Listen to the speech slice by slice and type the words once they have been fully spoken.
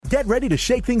Get ready to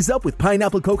shake things up with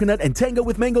pineapple coconut and tango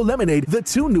with mango lemonade, the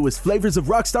two newest flavors of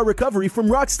Rockstar Recovery from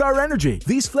Rockstar Energy.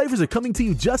 These flavors are coming to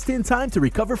you just in time to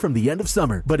recover from the end of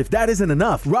summer. But if that isn't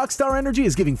enough, Rockstar Energy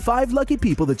is giving 5 lucky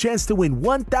people the chance to win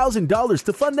 $1,000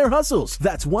 to fund their hustles.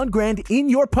 That's $1,000 in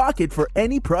your pocket for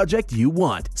any project you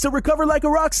want. So recover like a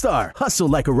rock star, hustle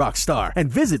like a rock star,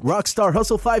 and visit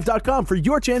rockstarhustle5.com for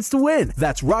your chance to win.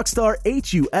 That's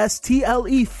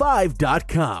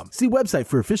rockstarhustle5.com. See website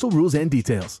for official rules and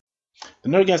details. The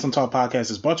Nerdgasm Talk podcast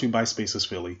is brought to you by Spaces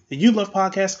Philly. If you love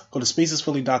podcasts, go to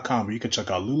spacesphilly.com where you can check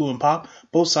out Lulu and Pop,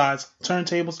 Both Sides,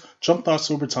 Turntables, Jump Thought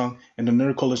Super Tongue, and the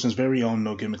Nerd Coalition's very own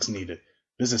No Gimmicks Needed.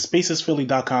 Visit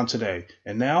spacesphilly.com today.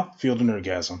 And now, feel the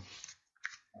Nerdgasm.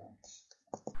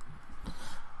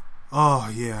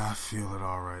 Oh, yeah, I feel it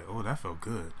all right. Oh, that felt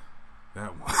good.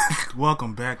 That one.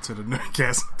 Welcome back to the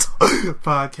Nerdgasm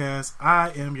podcast. I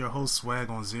am your host,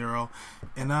 Swag on Zero,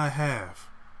 and I have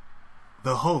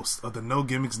the host of the No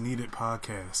Gimmicks Needed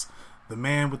podcast, the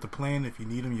man with the plan if you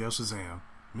need him, yell Shazam,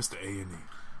 Mr. A&E.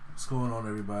 What's going on,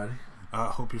 everybody? I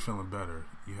hope you're feeling better.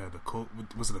 You had the cold.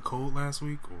 Was it a cold last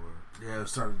week? Or Yeah, I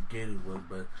started getting one,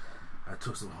 but I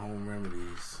took some home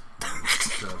remedies and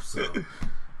stuff, so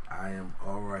I am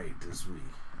all right this week.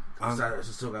 I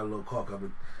still got a little cough.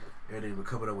 Everything been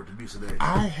coming up with the news today.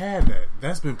 I had that.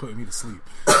 That's been putting me to sleep.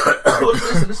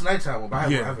 This is nighttime one, but I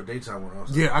have a daytime one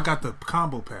also. Yeah, I got the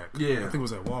combo pack. Yeah. I think it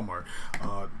was at Walmart.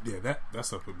 Yeah, that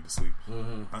stuff put me to sleep.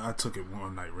 Mm-hmm. I took it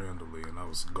one night randomly and I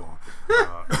was gone.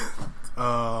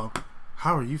 How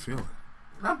are you feeling?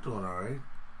 I'm doing all right.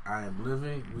 I am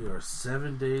living. We are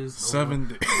 7 days. 7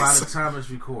 days. By the time it's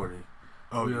recording,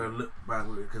 we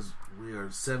because we are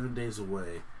 7 days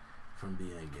away from the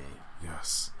end game.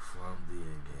 Yes. From the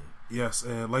end game. Yes,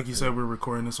 and like you said, we're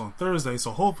recording this on Thursday,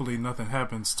 so hopefully nothing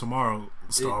happens tomorrow,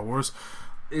 Star Wars.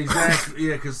 Exactly,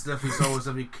 yeah, because Stephanie Star Wars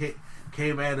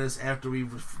came at us after we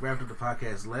wrapped up the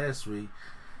podcast last week.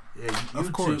 Yeah,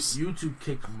 of course. YouTube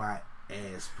kicked my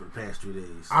ass for the past 3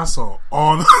 days. I saw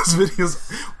all those videos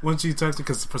when she texted,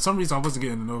 because for some reason I wasn't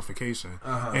getting the notification.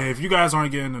 Uh-huh. And if you guys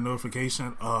aren't getting the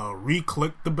notification,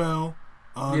 re-click the bell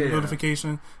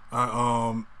notification.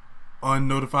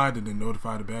 Unnotified and then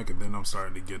notified it back, and then I'm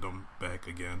starting to get them back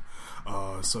again.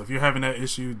 So if you're having that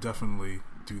issue, definitely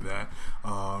do that.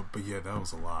 But yeah, that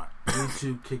was a lot.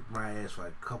 YouTube kicked my ass for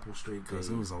like a couple straight days. Because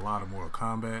it was a lot of Mortal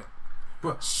Kombat.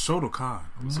 But Shotokan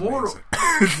was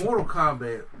Mortal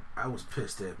Kombat, I was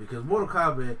pissed at, because Mortal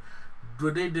Kombat,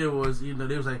 what they did was, they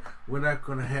was like, we're not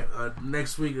going to have,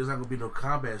 next week there's not going to be no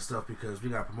combat stuff because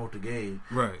we got to promote the game.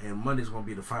 Right. And Monday's going to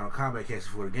be the final combat cast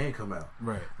before the game come out.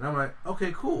 Right. And I'm like,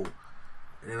 okay, cool.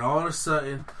 And then all of a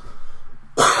sudden,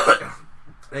 that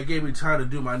gave me time to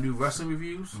do my new wrestling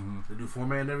reviews, the new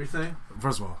format and everything.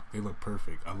 First of all, they look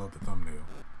perfect. I love the thumbnail.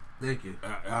 Thank you.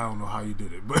 I don't know how you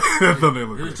did it, but the thumbnail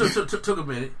looked great. Took a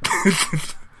minute.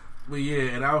 But yeah,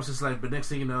 and I was just like, but next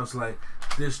thing you know, it's like,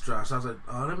 this drops. So I was like,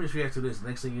 oh, let me just react to this.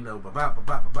 Next thing you know, and I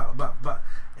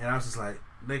was just like,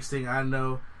 next thing I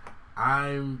know,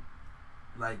 I'm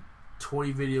like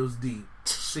 20 videos deep.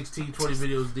 16, 20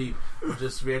 videos deep.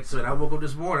 Just react to it. I woke up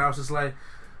this morning, I was just like,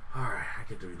 alright, I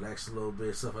get to relax a little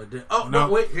bit, stuff like that. Oh, no,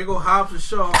 wait, here go Hobbs and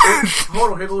Shaw.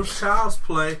 Hold on, here goes Child's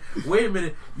Play. Wait a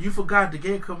minute, you forgot the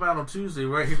game come out on Tuesday,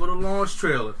 right? Here go the launch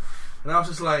trailer. And I was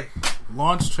just like...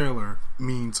 Launch trailer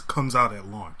means comes out at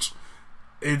launch.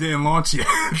 It didn't launch yet.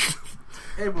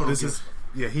 Ed Boon it's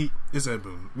Ed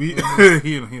Boon. He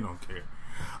don't care.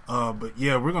 But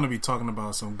yeah, we're going to be talking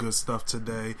about some good stuff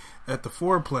today. At the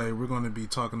foreplay, we're going to be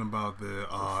talking about the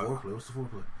foreplay? What's the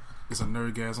foreplay? It's a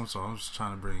nerdgasm, so I'm just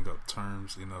trying to bring up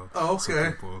terms, Oh, okay.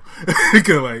 so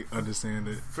people can understand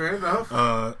it. Fair enough.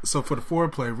 So for the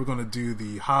foreplay, we're going to do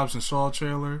the Hobbs and Shaw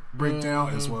trailer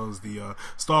breakdown, as well as the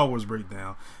Star Wars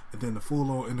breakdown, and then the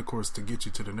full-on intercourse to get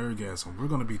you to the nerdgasm. We're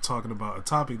going to be talking about a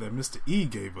topic that Mr. E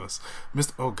gave us.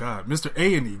 Mr.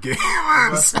 A&E gave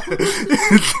us.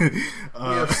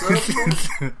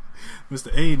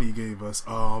 Mr. A&E gave us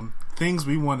things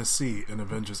we want to see in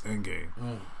Avengers Endgame.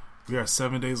 We are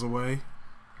 7 days away.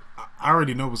 I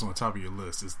already know what's on top of your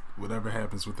list. Is whatever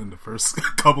happens within the first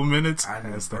couple minutes. I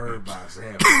know Bird Box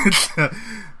happen.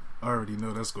 I already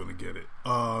know that's going to get it.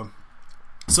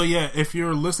 So yeah, if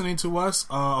you're listening to us,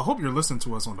 I hope you're listening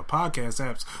to us on the podcast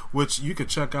apps, which you could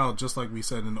check out just like we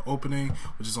said in the opening,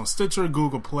 which is on Stitcher,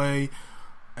 Google Play,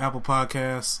 Apple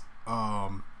Podcasts,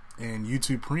 and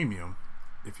YouTube Premium.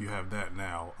 If you have that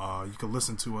now, you can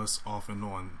listen to us off and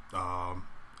on.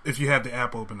 If you have the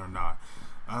app open or not.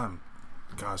 I'm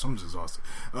just exhausted.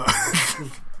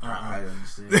 I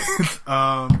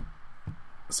understand.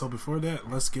 So before that,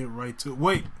 let's get right to it.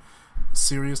 Wait,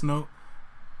 serious note.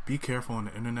 Be careful on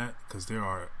the internet, because there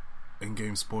are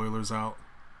in-game spoilers out.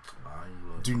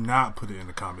 Look. Do not put it in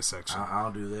the comment section. I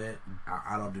don't do that.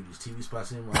 I don't do these TV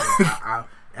spots anymore.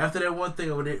 After that one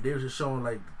thing over there, they were just showing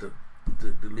like the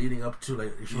leading up to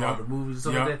like showing all the movies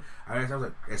and stuff like that. I was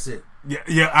like, that's it.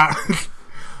 Yeah.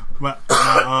 My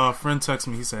friend texted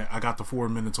me. He said, I got the 4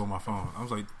 minutes on my phone. I was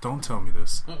like, don't tell me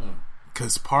this.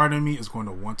 Because part of me is going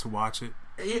to want to watch it.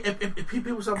 If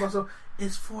people talk about something,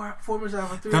 it's 4 minutes out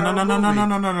of a 3 No.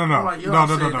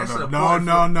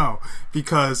 Like, no.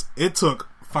 Because it took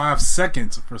 5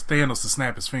 seconds for Thanos to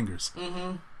snap his fingers.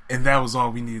 And that was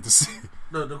all we needed to see.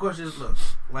 No, the question is, look,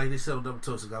 like they said on Double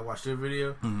Toasted, I watched their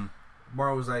video.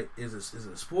 Bar was like, is it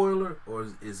a spoiler or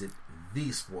is it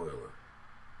the spoiler?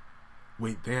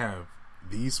 Wait, they have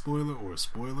the spoiler or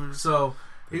spoilers? So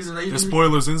he's like, there's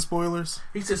spoilers in spoilers.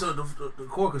 He said so. The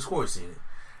Corey seen it,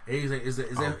 and he's like, is that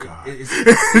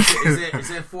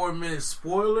 4 minute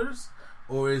spoilers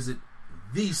or is it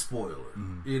the spoiler?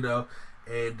 You know.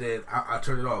 And then I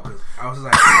turned it off because I was just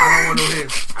like, I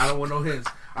don't want no hints.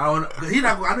 I know he's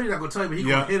not going to tell me, but he's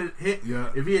going to hit.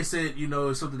 Yeah. If he had said, you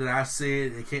know, something that I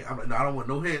said, it can't. I'm like, no, I don't want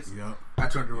no hints. Yep. I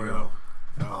turned it right off.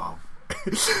 Oh.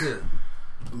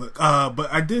 Look,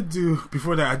 but I did do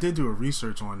a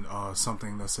research on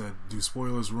something that said, do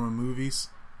spoilers ruin movies?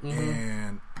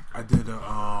 And I did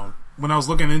when I was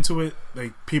looking into it,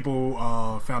 like people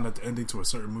found that the ending to a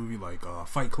certain movie, like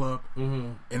Fight Club,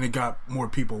 and it got more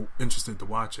people interested to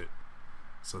watch it.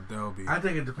 So that'll be. I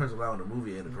think it depends a lot on the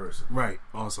movie and the person, right?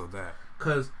 Also that,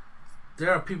 because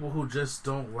there are people who just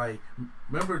don't like.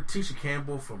 Remember Tisha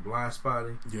Campbell from Blind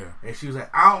Spotting? Yeah, and she was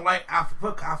like, I don't like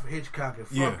fuck Alfred Hitchcock and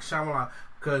fuck Shyamalan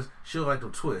because she don't like the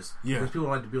twist. Yeah, because people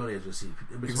don't like to be on the edge of the seat.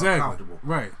 It makes exactly. them comfortable.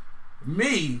 Right.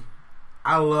 Me,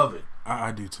 I love it.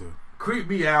 I do too. Creep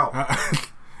me out.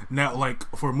 Now, like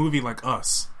for a movie like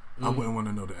Us, I wouldn't want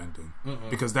to know the ending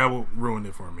because that will ruin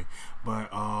it for me.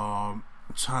 But I'm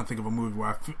trying to think of a movie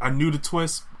where I knew the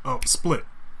twist. Split.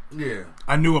 Yeah,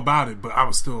 I knew about it, but I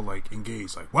was still like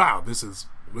engaged. Like, wow, this is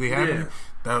really happening.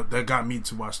 That got me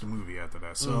to watch the movie after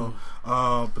that. So,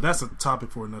 but that's a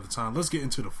topic for another time. Let's get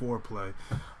into the foreplay.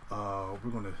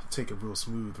 We're gonna take it real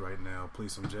smooth right now. Play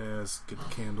some jazz. Get the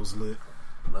candles lit.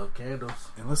 Love candles.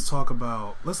 And let's talk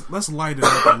about let's light it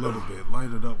up a little bit.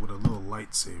 Light it up with a little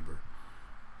lightsaber.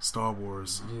 Star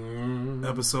Wars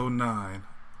Episode 9.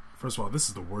 First of all, this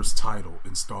is the worst title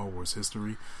in Star Wars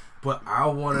history. But I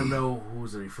want to know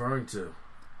who's it referring to.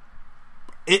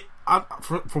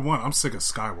 For one, I'm sick of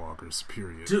Skywalkers.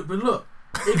 Period. Dude, but look,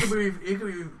 it could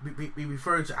be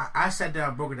referring to. I sat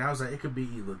down, broke it down. I was like, it could be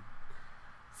either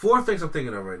 4 things I'm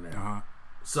thinking of right now.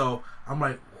 So I'm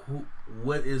like,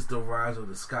 what is the rise of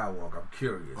the Skywalker? I'm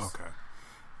curious. Okay,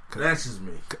 that's just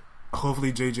me.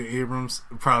 Hopefully, J.J. Abrams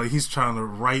he's trying to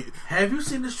write. Have you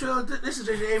seen this trailer? This is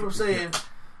J.J. Abrams saying,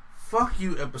 "Fuck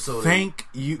you, episode." Thank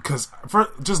you, because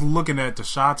just looking at the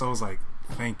shots, I was like,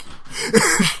 "Thank you."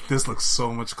 This looks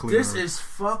so much clearer. This is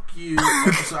fuck you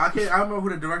episode. I don't remember who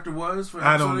the director was for episode.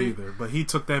 I don't either, but he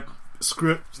took that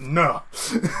script. No,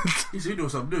 he's doing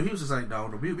something new. He was just like, no,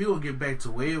 we gonna get back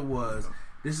to where it was.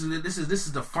 This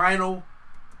is the final.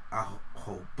 I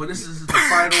hope, but this is the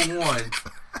final one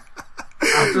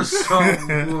after Star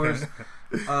Wars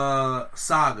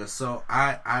saga. So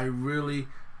I really,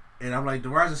 and I'm like, the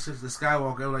Rise of the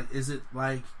Skywalker. I'm like, is it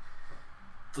like,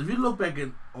 if you look back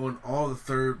on all the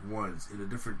third ones in the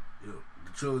different the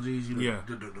trilogies,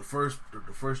 the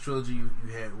first trilogy you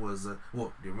had was the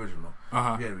original. You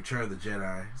had Return of the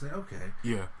Jedi. It's like, okay,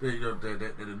 yeah. The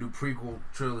new prequel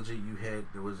trilogy you had,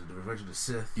 there was the Revenge of the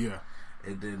Sith. Yeah.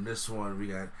 And then this one we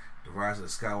got the Rise of the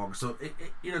Skywalker. So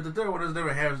the third one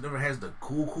never has the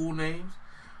cool names.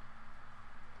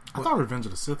 I thought Revenge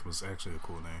of the Sith was actually a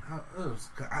cool name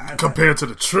compared to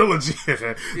the trilogy.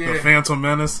 The Phantom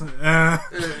Menace,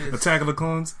 Attack of the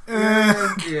Clones.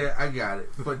 Yeah, I got it.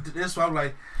 But this one, I'm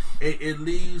like, it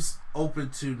leaves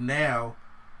open to now.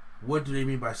 What do they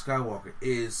mean by Skywalker?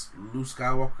 Is Luke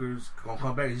Skywalker's gonna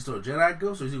come back? Is he still a Jedi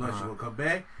ghost, or is he actually gonna come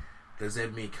back? Does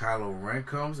that mean Kylo Ren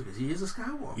comes? Because he is a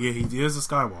Skywalker. Yeah, he is a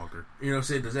Skywalker. You know what I'm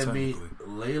saying? Does that mean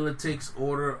Layla takes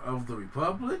Order of the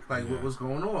Republic? Like, what's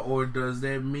going on? Or does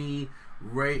that mean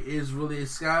Rey is really a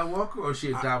Skywalker? Or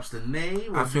she adopts the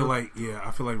name? I feel like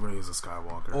Rey is a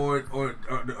Skywalker. Or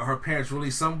her parents really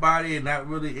somebody and not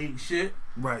really ain't shit?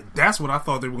 Right. That's what I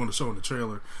thought they were going to show in the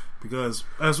trailer. Because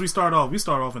as we start off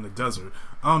in the desert.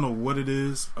 I don't know what it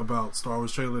is about Star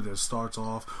Wars trailer that starts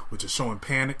off with just showing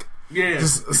panic. Yeah,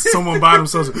 just someone by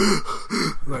themselves.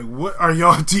 Like, what are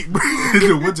y'all deep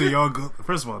breathing? What do y'all go?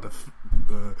 First of all, the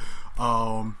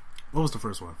what was the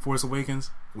first one? Force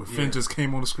Awakens, where Finn just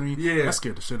came on the screen. Yeah, that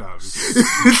scared the shit out of me.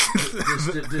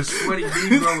 this sweaty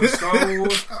Negro in Star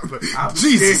Wars. I'll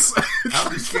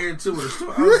be scared too. With the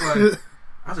story,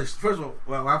 I was like, first of all,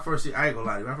 when I first see, I ain't gonna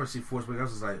lie to you, when I first see Force Awakens, I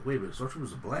was just like, wait a minute,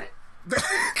 Stormtroopers are black?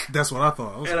 That's what I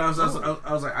thought. I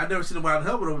was like, I never seen nobody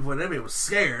helmet on before. That man was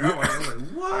scared. I was like,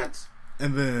 what?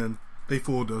 And then they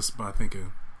fooled us by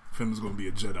thinking Finn was gonna be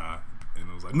a Jedi. And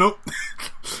I was like, nope.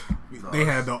 They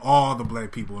had all the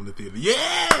black people in the theater.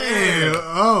 Yeah!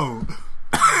 Oh.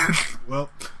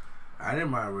 Well. I didn't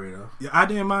mind Rey, though. Yeah, I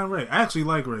didn't mind Rey. I actually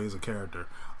like Rey as a character.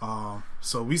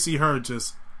 So we see her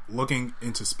just looking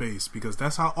into space because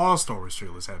that's how all Star Wars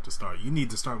trailers have to start. You need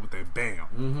to start with that bam.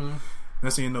 Mm-hmm.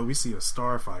 Next thing you know, we see a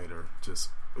starfighter.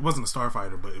 It wasn't a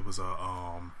starfighter, but it was a...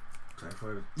 TIE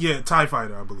fighter? Yeah, TIE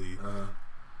fighter, I believe.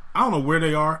 I don't know where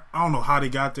they are. I don't know how they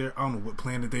got there. I don't know what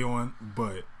planet they on,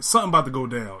 but something about to go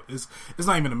down. It's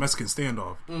not even a Mexican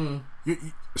standoff. Mm.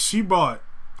 She bought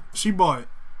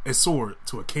a sword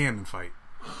to a cannon fight.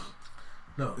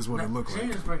 No, is what it looked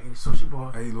like. So she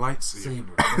bought a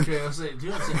lightsaber. Okay, do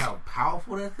you understand how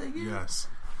powerful that thing is? Yes.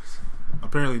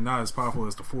 Apparently not as powerful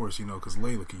as the Force, because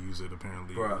Layla can use it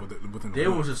apparently. Within they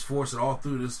was just forcing all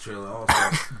through this trailer. Also,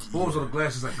 what was on the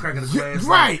glasses like cracking the glass?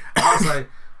 Right. I was like,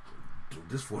 dude,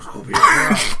 this Force gonna be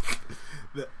around.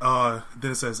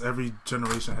 Then it says every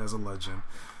generation has a legend,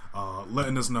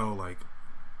 letting us know like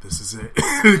this is it,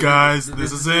 guys.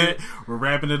 This is it. We're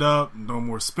wrapping it up. No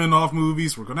more spin-off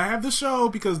movies. We're gonna have the show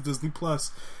because Disney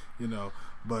Plus,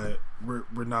 but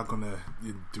we're not gonna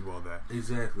do all that.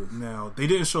 Exactly. Now they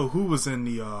didn't show who was in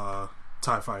the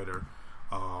TIE fighter.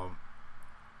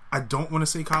 I don't want to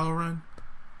say Kylo Ren,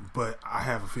 but I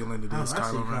have a feeling it is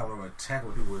Kylo Ren. Kylo Ren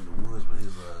tackling people in the woods, but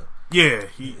his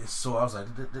so I was like,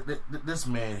 this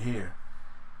man here,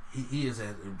 he has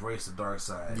embraced the dark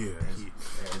side. Yeah,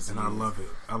 and I love it.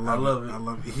 I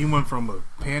love it. He went from a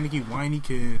panicky, whiny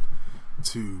kid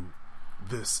to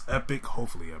this epic,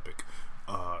 hopefully epic,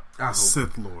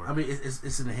 Sith Lord. I mean,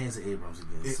 it's in the hands of Abrams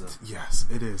again. Yes,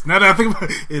 it is. Now that I think about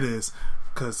it is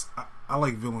because I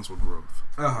like villains with growth.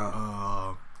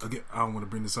 Again, I don't want to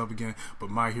bring this up again, but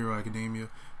My Hero Academia,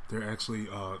 they're actually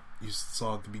you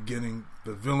saw at the beginning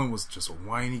the villain was just a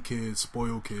whiny kid,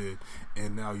 spoiled kid,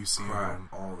 and now you see him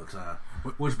all the time.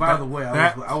 Which, by the way,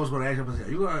 I was going to ask you,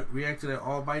 are you going to react to that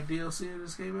All Might DLC that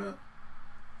just came out?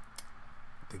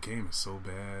 The game is so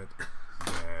bad.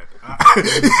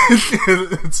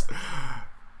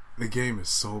 The game is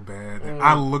so bad.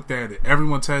 I looked at it.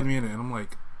 Everyone tagged me in it, and I'm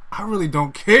like, I really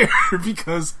don't care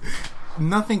because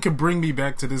nothing can bring me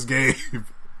back to this game.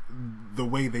 The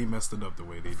way they messed it up, the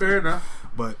way they Fair did. enough.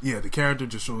 But yeah, the character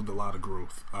just showed a lot of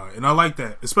growth, and I like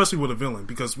that, especially with a villain,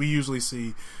 because we usually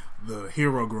see the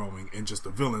hero growing and just the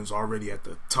villains already at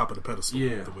the top of the pedestal,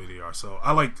 the way they are. So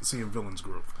I like seeing villains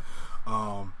growth.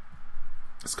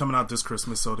 It's coming out this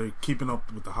Christmas, so they're keeping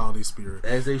up with the holiday spirit,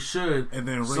 as they should. And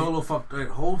then Solo fucked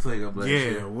that whole thing up last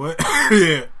year. What?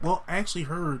 Yeah. Well, I actually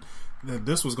heard that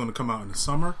this was going to come out in the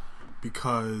summer.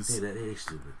 Because that is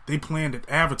stupid. They planned an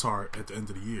Avatar at the end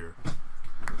of the year.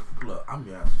 Look, I'm gonna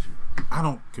be honest with you. I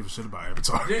don't give a shit about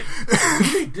Avatar. You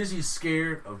think Disney's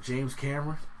scared of James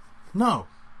Cameron? No.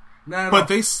 But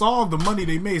they saw the money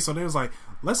they made, so they was like,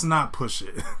 let's not push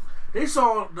it. They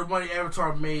saw the money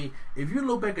Avatar made. If you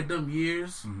look back at them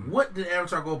years, what did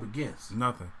Avatar go up against?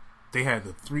 Nothing. They had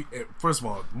the first of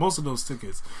all, most of those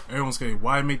tickets, everyone's saying,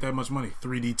 why make that much money?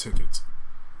 3D tickets.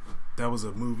 That was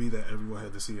a movie that everyone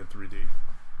had to see in 3D.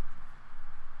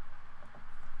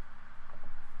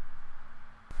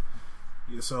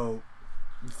 Yeah, so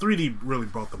 3D really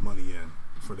brought the money in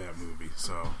for that movie.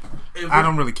 So I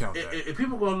don't really count that. If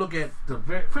people are going to look at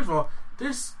first of all,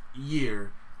 this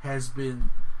year has been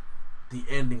the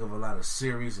ending of a lot of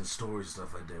series and stories and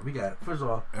stuff like that. We got, first of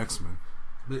all, X-Men.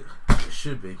 It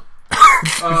should be. We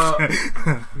got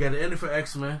the ending for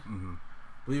X-Men. Mm-hmm.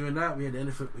 Believe it or not, we had to end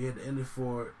it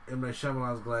for M. Night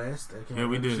Shyamalan's Glass.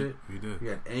 We did. We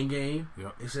had Endgame.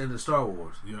 Yep. It's ended Star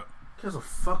Wars. Yep. Cares a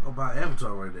fuck about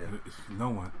Avatar right there.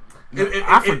 No one.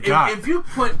 I forgot. If you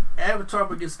put Avatar up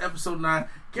against Episode 9,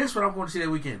 guess what I'm going to see that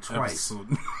weekend twice.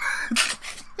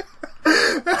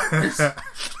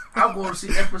 I'm going to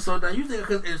see Episode 9. You think,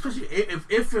 because especially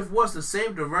if it was the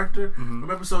same director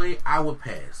from Episode 8, I would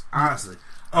pass. Honestly.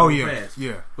 I would pass.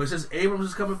 Yeah. But since Abrams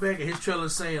is coming back and his trailer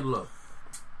is saying, look,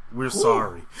 we're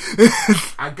sorry.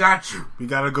 I got you. We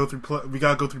gotta go through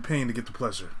pain to get the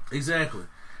pleasure. Exactly.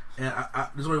 And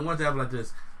there's only one thing I'm like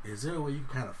this. Is there a way you can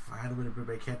kind of find a way to bring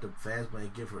back Captain Phasma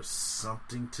and give her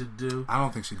something to do? I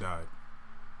don't think she died.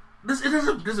 Does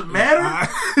it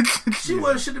matter? She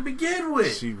wasn't shit to begin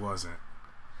with. She wasn't.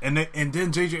 And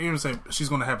then J.J. Abrams said she's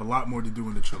going to have a lot more to do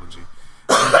in the trilogy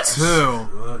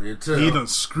until he done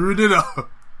screwed it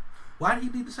up. Why did he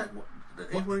need to say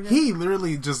He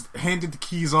literally just handed the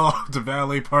keys off to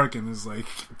valet parking and was like,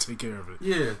 take care of it.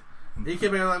 Yeah. He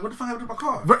came in like, what the fuck happened to my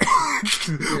car? Right.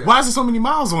 Yeah. Why is there so many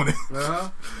miles on it?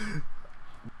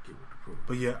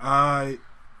 But yeah, I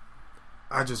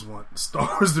just want Star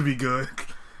Wars to be good.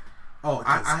 Oh,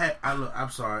 I'm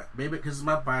sorry. Maybe because it's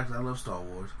my bias, I love Star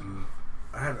Wars.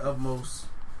 I had the utmost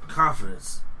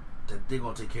confidence that they're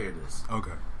going to take care of this.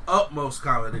 Okay. Utmost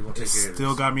confidence they're going to take care of this.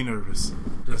 Still got me nervous.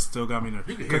 It still got me nervous.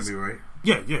 You can hear me, right?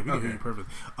 Yeah, we can hear you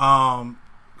perfectly.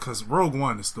 Because Rogue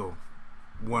One is still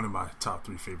one of my top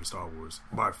 3 favorite Star Wars.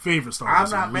 My favorite Star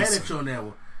Wars. I'm not mad at you on that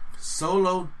one.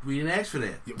 Solo, we didn't ask for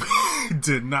that.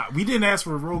 Did not. We didn't ask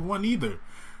for Rogue One either.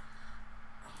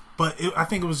 But I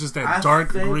think it was just that dark,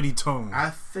 gritty tone. I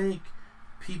think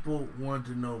people wanted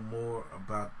to know more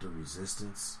about the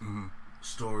Resistance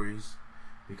stories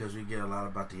because we get a lot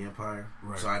about the Empire.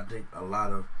 Right. So I think a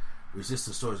lot of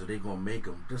Resistance stories that they're going to make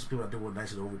them. There's people out there with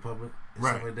Knights of the Old Republic and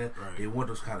stuff like that. Right. They want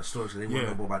those kind of stories. So they want to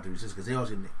know more about the Resistance because they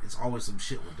always it's always some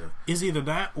shit with them. It's either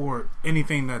that or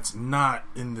anything that's not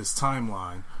in this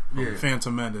timeline from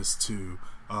Phantom Menace to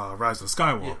Rise of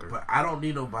Skywalker. Yeah, but I don't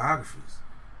need no biographies.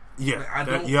 Yeah, like, I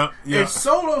don't. Yep. And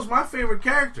Solo's my favorite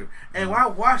character. And when I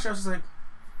watched, I was just like,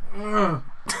 it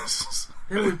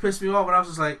really pissed me off. But I was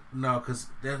just like, no, because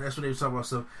that's when they were talking about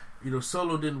stuff. You know,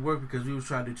 Solo didn't work because we was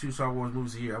trying to do 2 Star Wars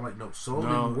movies a year. I'm like, no, Solo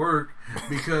didn't work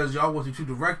because y'all went through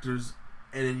 2 directors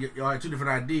and then y'all had 2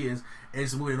 different ideas, and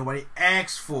it's a movie that nobody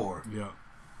asked for. Yeah,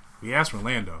 we asked for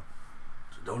Lando.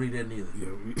 Don't need that neither.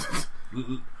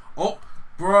 Yeah, oh,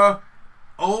 bruh.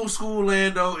 Old school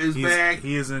Lando is back.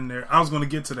 He is in there. I was going to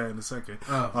get to that in a second.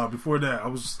 Before that, I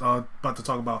was about to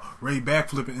talk about Rey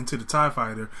backflipping into the TIE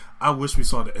Fighter. I wish we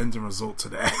saw the ending result to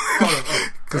that.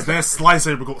 Because that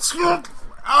lightsaber goes,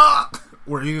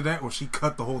 or either that or she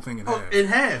cut the whole thing in half. In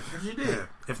half. She did. Yeah.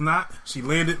 If not, she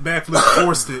landed, backflip,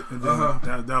 forced it, and then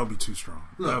that would be too strong.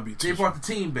 Look, they brought the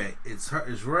team back. It's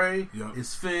Rey,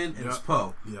 it's Finn, and it's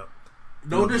Poe. Yep.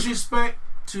 No disrespect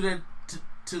to that.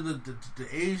 To the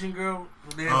Asian girl,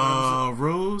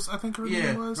 Rose, I think her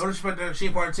name was. No disrespect that she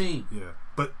ain't part of the team. Yeah,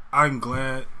 but I'm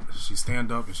glad she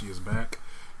stand up and she is back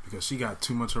because she got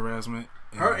too much harassment.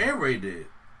 Her and Rey did.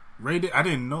 Rey did. I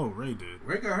didn't know Rey did.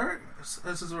 Rey got hurt.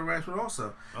 This is harassment also.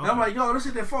 Okay. And I'm like, yo, this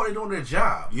ain't their fault. They doing their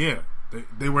job. Yeah,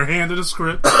 they were handed a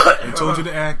script. They told you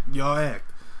to act. Y'all act.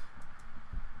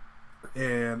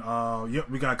 And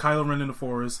we got Kylo Ren in the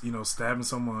forest, stabbing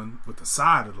someone with the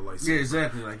side of the lightsaber. Yeah,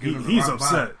 exactly. Like he's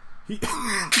upset.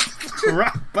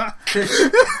 Rock bottom.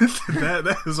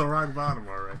 that is a rock bottom,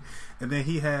 all right. And then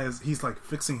he's like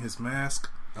fixing his mask.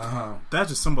 That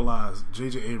just symbolized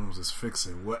J.J. Abrams is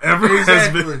fixing whatever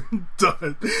has been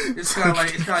done. It's kind of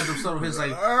like some of his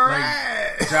like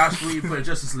Josh Whedon put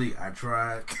Justice League. I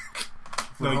tried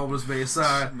for the homeless man's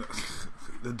side. No.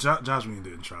 Josh Whedon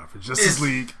didn't try for Justice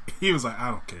League. He was like, I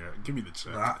don't care. Give me the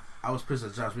check. No, I was pissed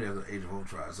at Josh Whedon after Age of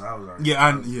Ultron, so I was already.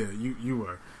 You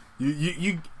were.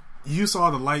 You saw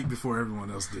the light before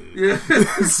everyone else did. Yeah.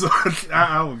 So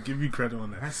I will give you credit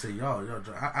on that. I say, y'all,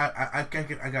 I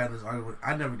got this argument.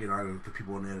 I never get arguments with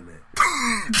people on the internet.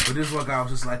 But this one guy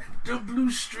was just like, the blue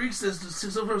streaks is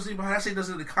some person behind. I say this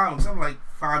in the comics. I'm like,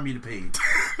 find me the page.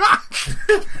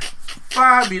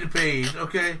 Find me the page,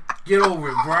 okay? Get over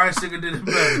it. Bryan Singer did it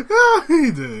better.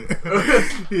 He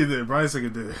did. Bryan Singer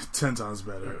did it 10 times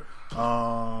better.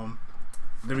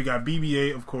 Then we got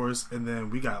BB-8, of course, and then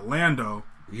we got Lando.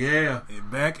 Yeah.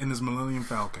 Back in his Millennium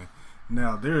Falcon.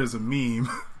 Now, there is a meme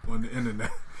on the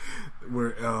internet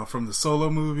where from the Solo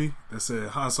movie that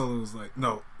said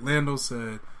Lando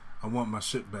said, I want my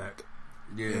ship back.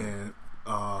 Yeah. And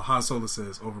Han Solo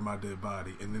says, over my dead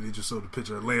body. And then they just showed a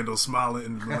picture of Lando smiling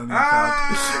in the Millennium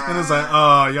Falcon. And it's like,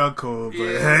 oh, y'all cool.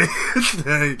 But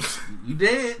hey. You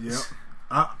did. Yep.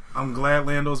 I'm glad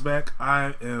Lando's back.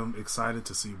 I am excited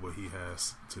to see what he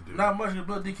has to do. Not much of the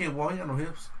blood DK wall. He got no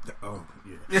hips. Oh,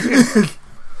 yeah.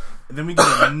 And then we get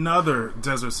another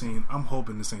desert scene. I'm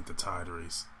hoping this ain't the tide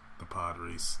race. The pod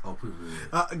race. Oh, please.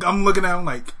 I'm looking at him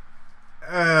like,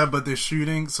 but they're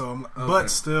shooting. So but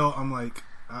still, I'm like,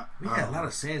 we had a lot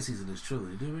of sand seas in this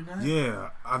trilogy, did we not? Yeah,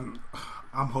 I'm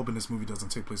hoping this movie doesn't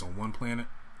take place on one planet.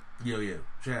 Yeah,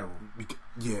 travel.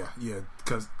 Yeah,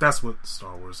 because that's what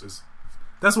Star Wars is.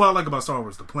 That's what I like about Star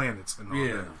Wars, the planets and all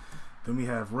that. Then we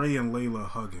have Rey and Layla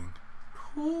hugging.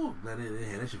 Ooh, that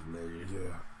shit from last year.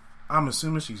 Yeah. I'm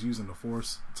assuming she's using the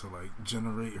Force to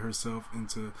generate herself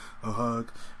into a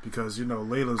hug because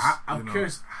Layla's. I'm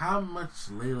curious how much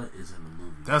Layla is in the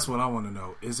movie. That's what I want to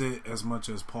know. Is it as much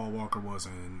as Paul Walker was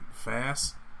in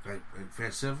Fast, Like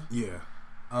Fast 7? Yeah.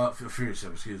 Furious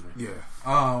 7, excuse me.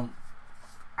 Yeah.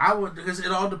 I would, because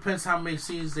it all depends how many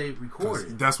scenes they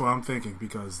recorded. That's what I'm thinking,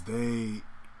 because don't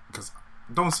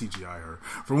CGI her.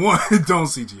 For one, don't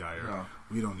CGI her. No.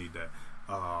 We don't need that.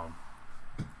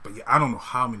 But yeah, I don't know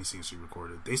how many scenes she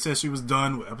recorded. They said she was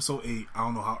done with episode 8. I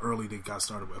don't know how early they got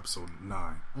started with episode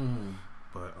 9. Mm-hmm.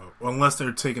 But unless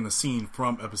they're taking a scene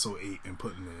from episode 8 and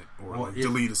putting it, or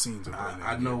delete the scenes and putting it.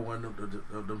 I know one of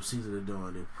them scenes that they're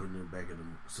doing, they're putting it back in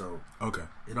them. So okay,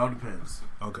 it all depends.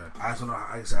 Okay, I just don't know.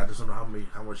 I just don't know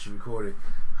how much she recorded,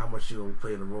 how much she gonna be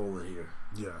playing a role in here.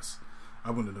 Yes,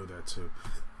 I want to know that too.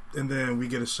 And then we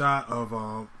get a shot of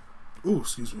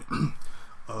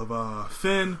of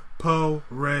Finn, Poe,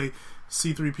 Rey,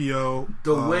 C-3PO,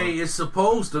 the way it's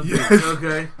supposed to be. Yes.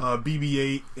 Okay,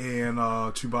 BB-8 and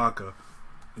Chewbacca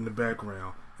in the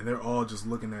background, and they're all just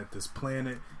looking at this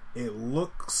planet. It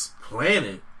looks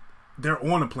planet. They're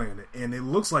on a planet, and it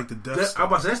looks like the Death Star. I'm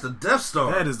about to say, that's the Death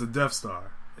Star. That is the Death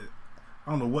Star. I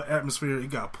don't know what atmosphere it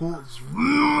got pulled,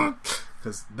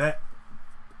 because that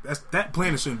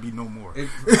planet shouldn't be no more.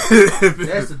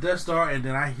 That's the Death Star, and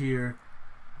then I hear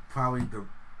probably the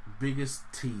biggest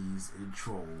tease in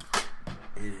Trolls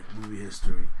in movie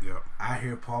history. Yep. I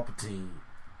hear Palpatine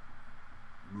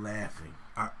laughing.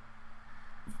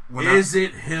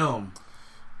 It him?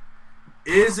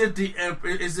 Is it the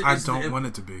Emperor? I don't want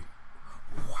it to be.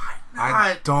 Why not?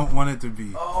 I don't want it to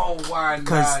be. Oh, why not?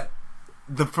 Because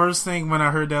the first thing when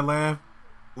I heard that laugh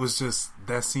was just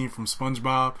that scene from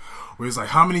SpongeBob where he's like,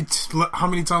 how many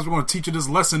times we're going to teach you this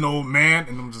lesson, old man?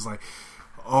 And I'm just like,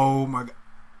 oh my God.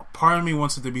 Part of me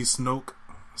wants it to be Snoke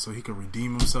so he can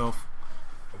redeem himself,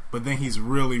 but then he's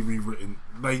really rewritten.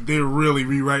 Like, they're really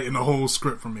rewriting the whole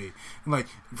script for me. And like,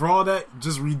 for all that,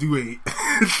 just redo 8.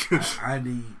 I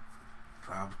need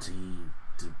Palpatine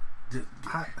to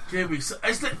give me.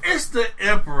 It's the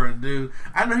Emperor, dude.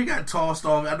 I know he got tossed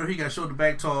off. I know he got shoulder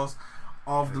back tossed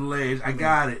off the ledge. I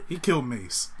got it. He killed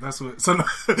Mace. That's what. So no.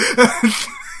 He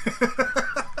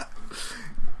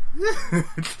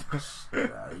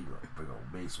gonna bring on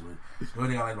Mace Windu. The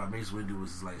only thing I like about Mace Windu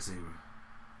was his lightsaber.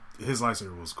 His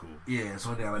lightsaber was cool. Yeah, that's the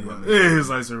only thing I like about Mace. Yeah, his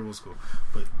lightsaber was cool.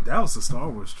 But that was the Star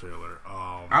Wars trailer.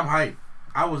 I'm hyped.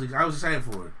 I was excited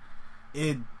for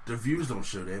it. The views don't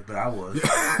show that, but I was.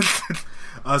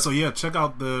 So yeah, check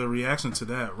out the reaction to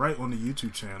that right on the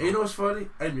YouTube channel. And you know what's funny?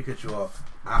 I didn't mean to cut you off.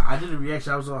 I did a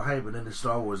reaction. I was all hyped, but then the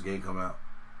Star Wars game come out.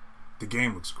 The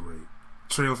game looks great.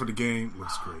 Trailer for the game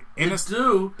looks great. And it's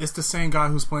the same guy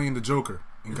who's playing the Joker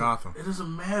in Gotham. It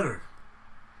doesn't matter.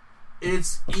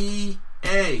 It's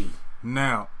EA.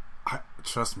 Now,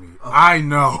 trust me, I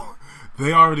know.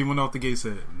 They already went off the gate,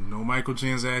 said no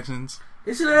microtransactions.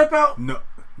 They said that about? No,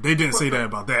 they didn't say that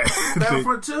about that.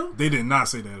 Battlefront 2? They did not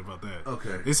say that about that.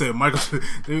 Okay. They said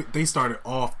they started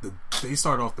off the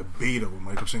beta with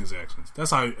microtransactions.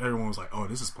 That's how everyone was like, oh,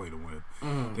 this is play to win.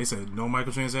 Mm. They said no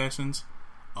microtransactions,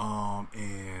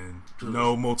 and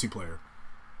no multiplayer.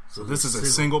 So this is a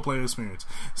single player experience.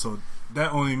 So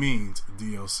that only means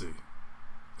DLC.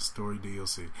 Story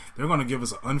DLC. They're going to give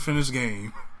us an unfinished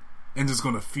game and just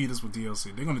going to feed us with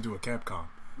DLC. They're going to do a Capcom.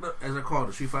 As I call it,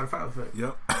 the Street Fighter 5 effect.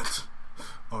 Yep.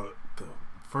 The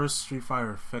first Street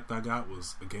Fighter effect I got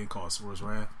was a game called Swords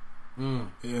Wrath. It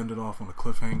ended off on a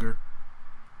cliffhanger.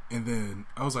 And then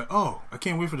I was like, oh, I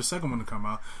can't wait for the second one to come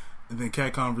out. And then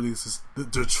Capcom releases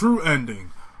the true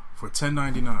ending for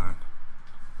 $10.99.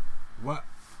 What?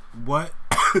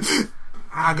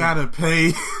 I gotta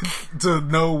pay to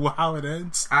know how it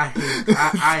ends. I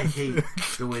hate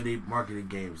the way they marketed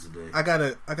games today. I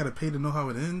gotta pay to know how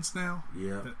it ends now.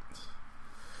 Yeah.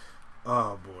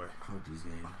 Oh boy. Fuck these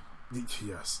games.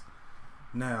 Yes.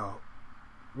 Now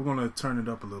we're gonna turn it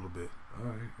up a little bit. All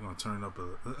right. We're gonna turn it up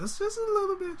just a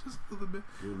little bit.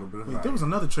 Do a little bit of Wait, there was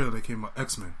another trailer that came out.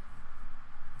 X-Men.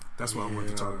 That's what I wanted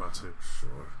to talk about too. Sure.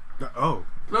 Oh.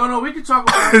 No, we can talk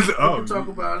about it. We can talk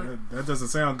about it. That doesn't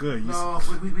sound good. No,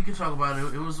 we can talk about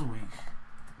it. It was a week.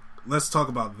 Let's talk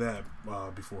about that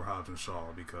before Hobbs and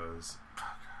Shaw, because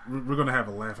we're going to have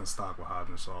a laughing stock with Hobbs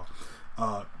and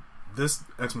Shaw. This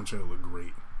X-Men trailer looked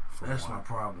great. That's my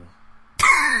problem.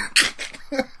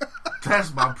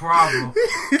 That's my problem.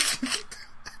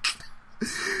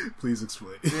 Please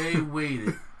explain. They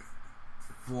waited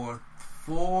for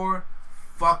 4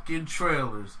 fucking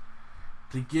trailers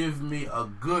to give me a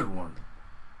good one.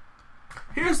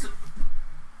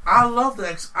 I love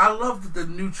the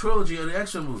new trilogy of the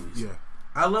X-Men movies. Yeah.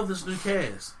 I love this new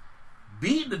cast.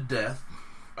 Beaten to death,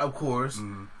 of course,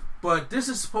 but this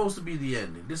is supposed to be the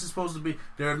ending. This is supposed to be,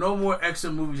 there are no more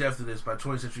X-Men movies after this by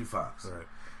 20th Century Fox. Right.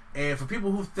 And for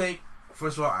people who think,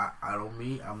 first of all, I don't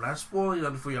mean, I'm not spoiling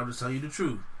nothing for you. I'm just telling you the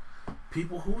truth.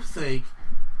 People who think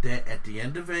that at the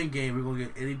end of Endgame we're gonna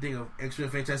get anything of X-Men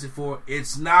Fantastic Four,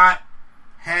 it's not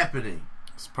happening.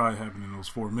 It's probably happening in those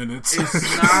 4 minutes.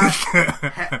 It's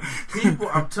not. People,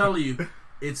 I'm telling you,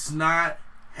 it's not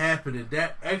happening.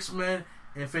 That X-Men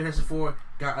and Fantastic Four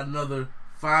got another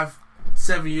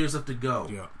 5-7 years left to go.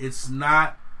 Yeah. It's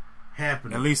not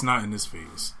happening. At least not in this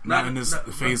phase. Not in this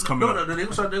phase coming up. No, they're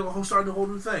gonna start the whole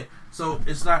new thing. So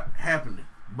it's not happening.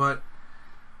 But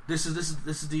this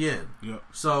is the end. Yep.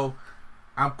 So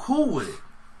I'm cool with it,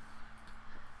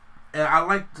 and I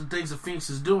like the things that Phoenix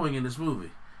is doing in this movie.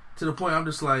 To the point I'm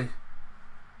just like,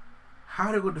 how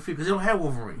are they going to defeat? Because they don't have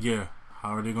Wolverine. Yeah.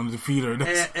 How are they going to defeat her? And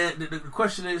the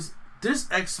question is,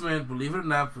 this X-Men, believe it or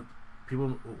not,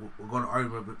 people are going to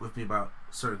argue with me about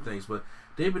certain things, but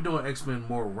they've been doing X-Men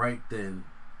more right than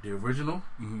the original.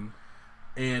 Mm-hmm.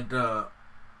 And, well,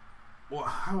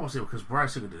 I won't say it because Bryan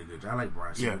Singer did a good job. I like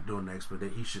Bryan Singer doing the X-Men.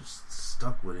 That he should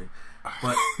stuck with it.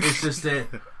 But it's just that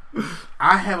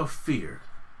I have a fear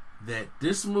that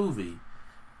this movie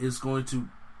is going to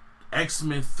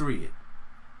X-Men 3 it.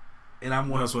 And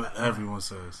that's what everyone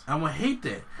says. I'm going to hate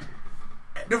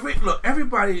that. Look,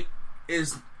 everybody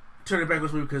is turning back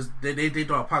with me because they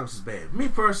thought Apocalypse was bad. Me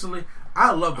personally,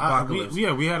 I love Apocalypse. We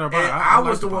had our. And I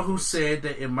was the one who said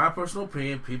that, in my personal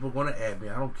opinion, people are going to add me.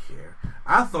 I don't care.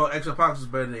 I thought X-Men Apocalypse was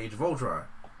better than Age of Ultron.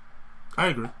 I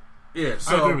agree. Yeah,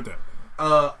 so I agree with that.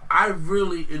 I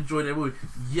really enjoyed that movie.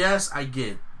 Yes, I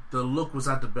get the look was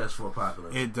not the best for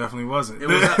Apocalypse. It definitely wasn't. It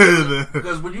was not,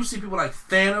 because when you see people like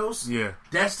Thanos,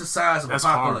 that's the size of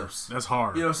Apocalypse. That's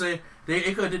hard. You know what I'm saying? They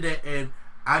could have did that, and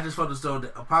I just felt as though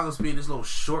that Apocalypse being this little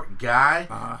short guy,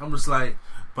 I'm just like.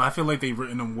 But I feel like they've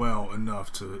written him well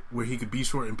enough to where he could be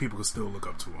short and people could still look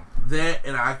up to him. That,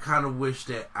 and I kind of wish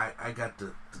that I got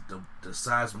the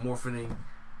size morphing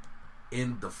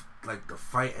in the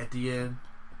fight at the end.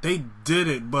 They did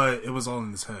it, but it was all in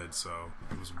his head, so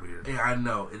it was weird. Yeah, I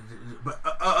know. But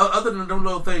other than those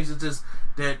little things, it's just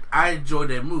that I enjoyed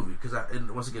that movie because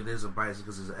once again, there's a bias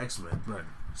because it's an X-Men. Right.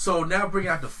 So now bring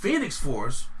out the Phoenix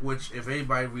Force, which if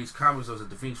anybody reads comics knows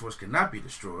that the Phoenix Force cannot be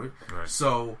destroyed. Right.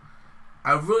 So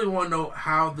I really want to know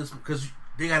how this, because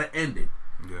they got to end it.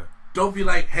 Yeah. Don't be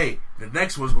like, hey, the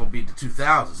next one's going to be the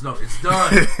 2000s. No, it's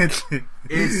done.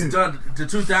 It's done. The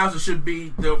 2000s should be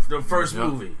the first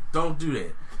movie. Don't do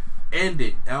that. End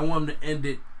it. I want them to end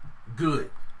it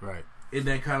good. Right. In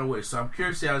that kind of way. So I'm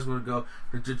curious to see how it's going to go.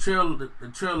 The trailer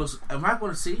looks. Am I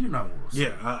going to see it? You're not going to see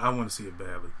it. Yeah, I want to see it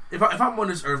badly. If I'm on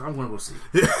this earth, I'm going to go see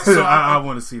it. Yeah, so I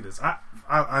want to see this. I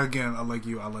again, I like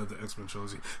you. I love the X-Men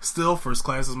trilogy. Still, First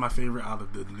Class is my favorite out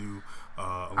of the new.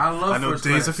 I know First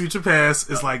Days Class. Of Future Past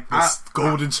is like this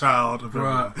golden child of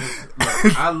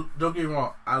everything. Don't get me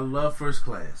wrong. I love First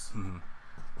Class. Mm-hmm.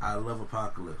 I love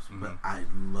Apocalypse, but I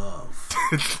love.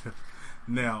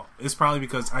 Now, it's probably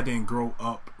because I didn't grow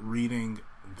up reading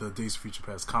the Days of Future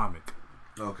Past comic.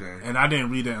 Okay. And I didn't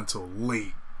read it until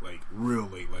late, like real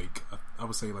late, like I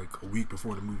would say like a week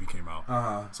before the movie came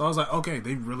out. So I was like, okay,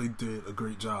 they really did a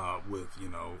great job with,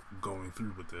 going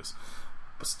through with this.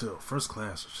 But still, First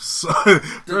Class is just so...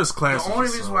 First Class The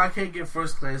only reason why I can't get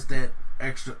First Class that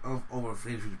extra over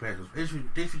Days of Future Past was Days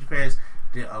of Future Past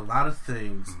did a lot of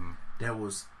things that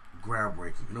was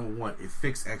groundbreaking. Number one, it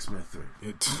fixed X-Men 3.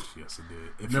 Yes, it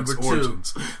did. It Number fixed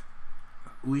Origins. 2,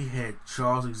 we had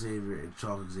Charles Xavier and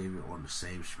Charles Xavier on the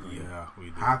same screen. Yeah, we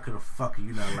did. How could the fuck are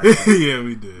you not like that? Yeah,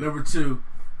 we did. Number 2,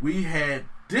 we had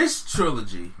this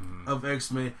trilogy of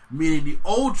X-Men, meaning the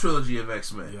old trilogy of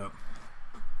X-Men. Yep.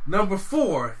 Number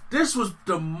 4, this was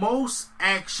the most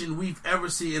action we've ever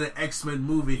seen in an X-Men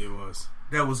movie. It was.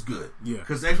 That was good. Yeah.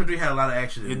 Because X-Men 3 had a lot of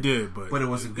action in it. It did, but it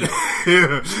wasn't good.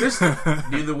 This,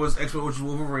 neither was X-Men Origins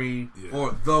Wolverine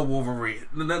or The Wolverine.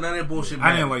 None of that bullshit.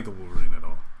 I didn't like the Wolverine at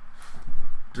all.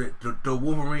 The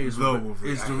Wolverine is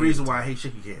the reason why I hate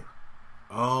Shaky Cam.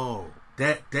 Oh.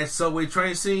 That subway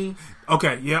train scene.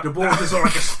 Okay, yeah. The boy was just on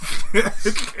like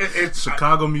it's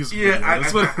Chicago music. Yeah,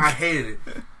 I hated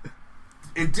it.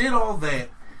 It did all that,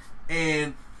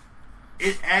 and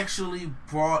it actually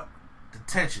brought the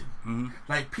tension.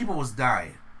 Like, people was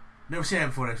dying. Never seen that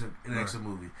before in an X-Men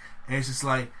movie. And it's just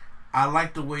like, I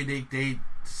like the way they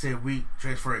said we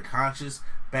transferred conscious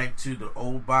back to the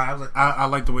old body. I was like, I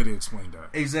like the way they explained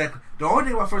that. Exactly. The only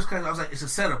thing about First Class, I was like, it's a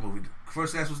setup movie.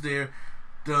 First Class was there.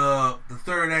 The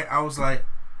third act, I was like,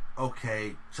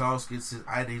 okay, Charles gets his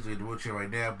ideas in the wheelchair right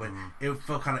now, but it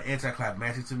felt kind of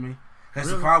anticlimactic to me. That's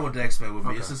the problem with the X-Men with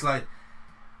me. It's just like,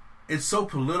 it's so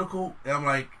political, and I'm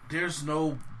like, there's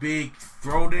no big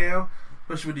throwdown,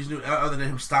 especially with these new, other than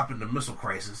him stopping the missile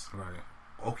crisis. Right.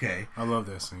 okay. I love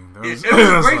that scene. That It was, was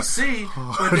a great like, scene,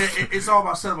 but then it's all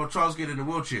about setting about Charles getting in the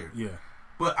wheelchair. Yeah.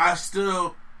 But I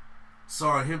still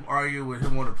saw him argue with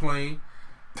him on the plane.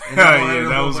 And Yeah,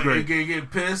 that was great. Getting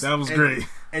pissed. That was great.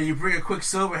 And you bring a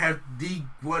Quicksilver, have the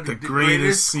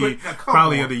greatest scene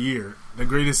probably of the year. The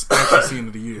greatest action scene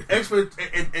of the year. X-Men,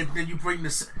 and then you bring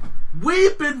the...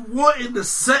 We've been wanting the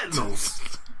Sentinels.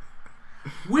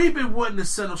 We've been wanting the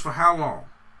Sentinels for how long?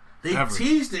 They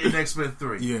teased it in X-Men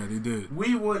 3. Yeah, they did.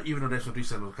 We would, even though the X-Men 3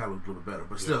 Sentinels kind of looked a little better,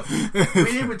 but still. We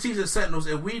didn't even tease the Sentinels,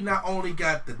 and we not only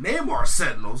got the Namor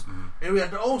Sentinels, and we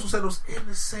got the old school Sentinels in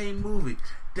the same movie.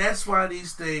 That's why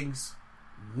these things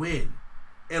win.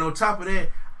 And on top of that,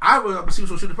 I really want to see who's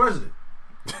going to shoot the president.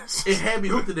 It had me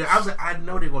hooked in there. I was like, I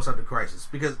know they're going to start the crisis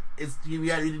because you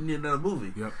need another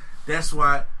movie. Yep. That's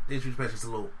why they shoot the president is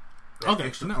a little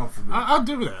extra comfortable. I'll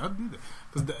do that.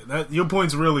 Because that your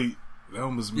point's really... That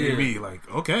almost made me like,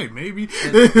 okay, maybe.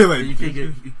 And like, you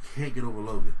can't get over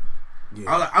Logan.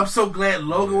 Yeah. I'm so glad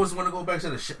Logan was the one to go back to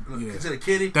the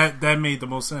kitty. That made the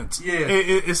most sense. Yeah,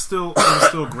 it was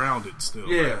still grounded. Still,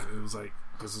 yeah. Like, it was like,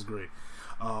 this is great.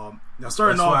 Now that's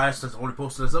starting off, why that's the only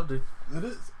poster that's up there. It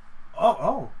is.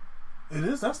 Oh, it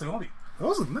is. That's the only.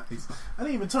 Those are nice. I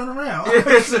didn't even turn around.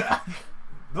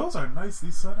 Those are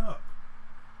nicely set up.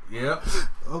 Yep.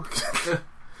 Okay.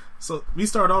 So we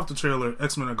start off the trailer.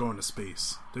 X-Men are going to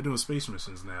space. They're doing space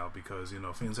missions now because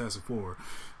Fantastic Four,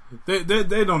 they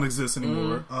don't exist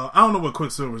anymore. I don't know what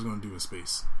Quicksilver is going to do in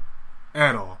space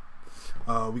at all.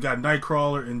 We got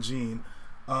Nightcrawler and Jean.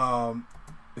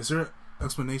 Is there an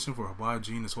explanation for why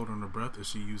Jean is holding her breath? Is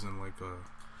she using like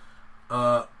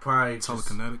a probably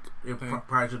telekinetic thing?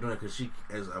 Probably to do that because she,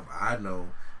 as I know,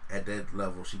 at that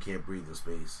level she can't breathe in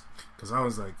space. Because I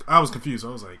was confused. I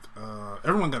was like,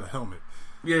 everyone got a helmet.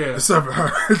 Yeah. Except for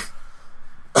her.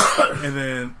 And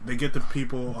then they get the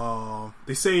people,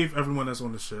 they save everyone that's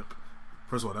on the ship.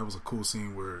 First of all, that was a cool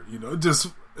scene where, just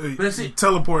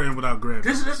teleporting without gravity.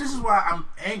 This is why I'm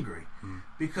angry.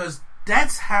 Because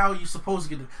that's how you're supposed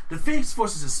to get the Phoenix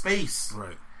Force is in space.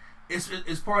 Right.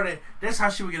 It's part of it. That's how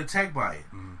she would get attacked by it.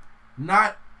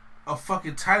 Not a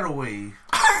fucking tidal wave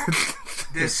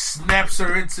that snaps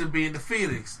her into being the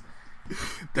Phoenix.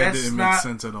 That didn't make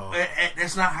sense at all.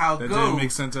 That's not how it goes. That didn't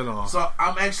make sense at all. So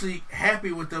I'm actually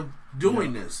happy with them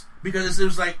doing this because it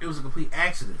was a complete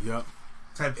accident. Yep.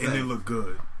 Type thing. And it looked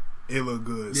good.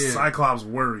 Yeah. Cyclops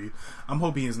worried. I'm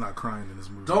hoping he's not crying in this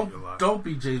movie. Don't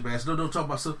be James Bass. Don't talk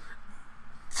about some.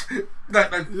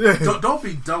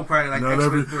 Don't cry like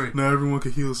X-Men 3. Not everyone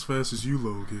can heal as fast as you,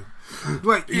 Logan.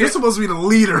 Like you're supposed to be the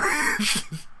leader.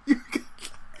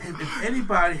 If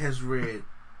anybody has read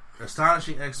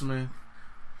Astonishing X-Men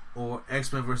or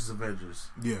X-Men vs. Avengers,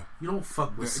 you don't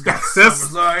fuck with Scott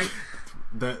Summers, alright?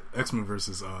 That X-Men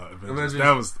vs. Avengers,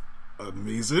 that was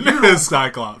amazing.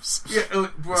 Cyclops,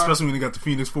 bro. Especially when you got the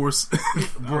Phoenix Force,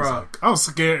 bro. I was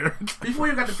scared. Before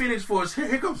you got the Phoenix Force,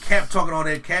 here come Cap talking all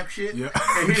that Cap shit,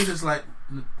 and he was just like,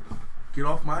 "Get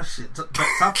off my shit!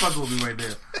 Stop fucking with me right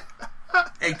there."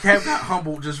 And Cap got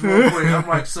humbled just real quick. I'm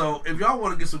like, so if y'all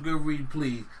want to get some good reading,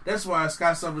 please. That's why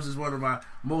Scott Summers is one of my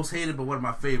most hated, but one of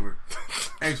my favorite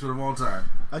X-Men of all time.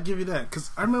 I'll give you that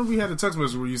because I remember we had a text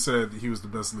message where you said he was the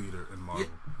best leader in Marvel.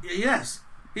 Yes,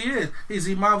 he is. Is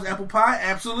he mom's apple pie?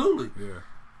 Absolutely. Yeah.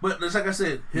 But just like I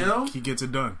said, him, he gets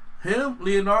it done. Him,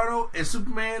 Leonardo, and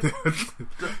Superman,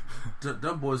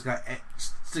 them boys got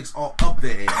sticks all up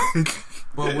their ass.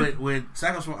 But when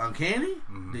Cyclops went Uncanny,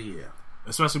 yeah.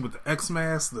 Especially with the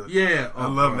X-Mask. I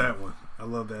love that one. I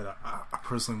love that. I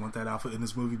personally want that outfit in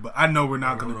this movie, but I know we're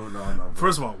not going to. No,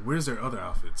 first of all, where's their other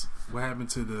outfits? What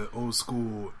happened to the old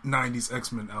school 90s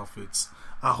X-Men outfits?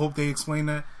 I hope they explain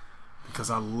that because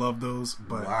I love those.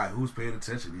 But why? Who's paying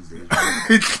attention these days?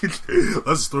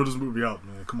 Let's just throw this movie out,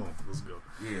 man. Come on, let's go.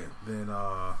 Yeah. Then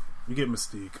we get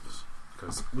Mystique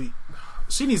because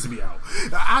she needs to be out.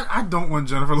 I don't want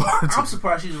Jennifer Lawrence. I'm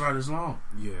surprised she's around this long.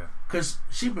 Yeah. Because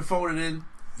she's been phoning in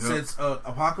since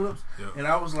Apocalypse, and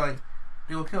I was like,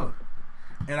 they gonna kill her.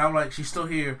 And I'm like, she's still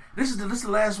here. This is the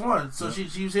last one, so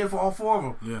she was here for all four of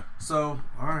them. Yeah. So,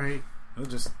 all right. I'll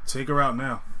just take her out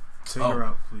now. Take her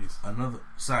out, please. Another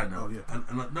side note. Oh,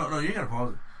 yeah. No, you gotta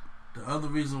pause it. The other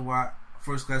reason why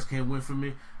First Class can't win for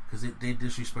me, because they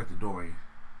disrespected Dorian.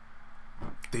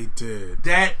 They did.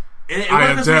 That, it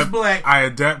wasn't because he's black. I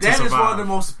adapt to survive. That is one of the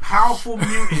most powerful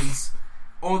mutants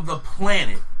on the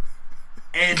planet.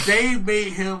 And they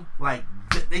made him like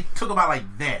they took him out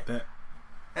like that.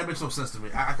 That makes no sense to me.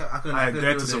 I couldn't. I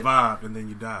had to survive, and then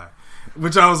you die.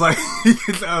 Which I was like,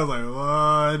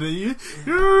 what?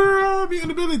 Your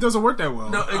mutant ability doesn't work that well.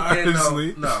 No,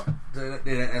 honestly. No.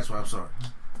 That's why I'm sorry.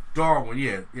 Darwin,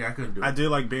 yeah, I couldn't do it. I did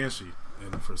like Banshee.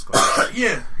 in the first class.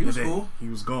 Yeah, he was cool. He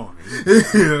was gone.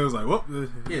 It was like, whoop.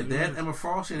 Yeah, that Emma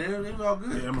Frost, and it was all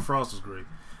good. Yeah, Emma Frost was great.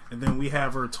 And then we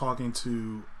have her talking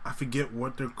to, I forget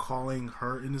what they're calling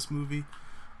her in this movie,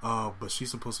 but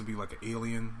she's supposed to be like an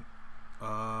alien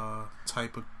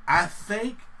type of. I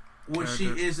think what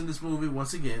character. she is in this movie,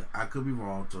 once again, I could be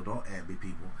wrong, so don't at me,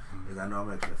 people, because I know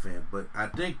I'm actually a fan. But I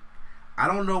think, I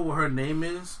don't know what her name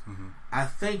is. Mm-hmm. I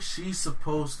think she's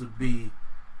supposed to be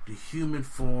the human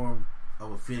form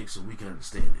of a phoenix, so we can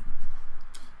understand it.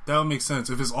 That would make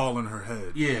sense if it's all in her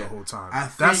head the whole time.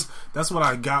 That's what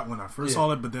I got when I first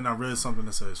saw it, but then I read something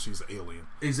that says she's an alien.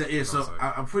 Exactly. Yeah, so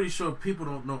like, I'm pretty sure people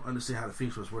don't understand how the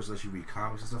Phoenix works unless you read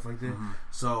comics and stuff like that. Mm-hmm.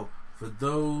 So for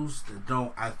those that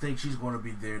don't, I think she's going to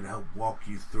be there to help walk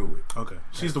you through it. Okay,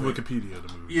 she's the Wikipedia of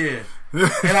the movie. Yeah,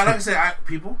 and like I said,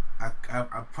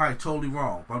 I'm probably totally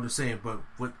wrong, but I'm just saying. But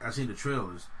what I seen the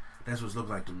trailers, that's what it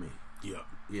looked like to me. Yep.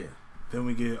 Yeah. Then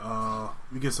we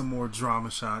get some more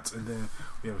drama shots, and then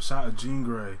we have a shot of Jean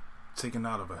Grey taking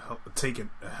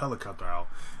a helicopter out,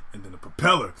 and then the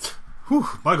propeller. Whew,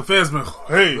 Michael Fassbender.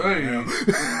 Hey.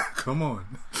 Come on,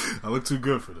 I look too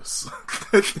good for this.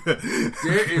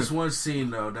 There is one scene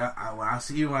though that when I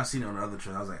seen it on the other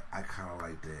trailer, I was like, I kind of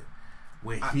like that.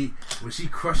 When she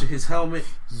crushed his helmet,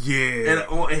 yeah,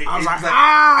 I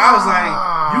was like,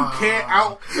 you can't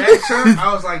out that shirt.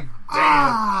 I was like,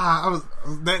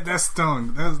 damn, that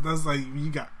stung. That's like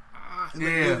you got.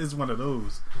 Yeah, it's one of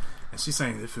those, and she's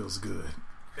saying it feels good.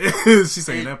 She's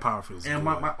saying that power feels good. And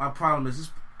my problem is this.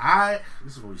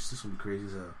 This is gonna be crazy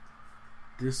as hell.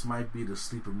 This might be the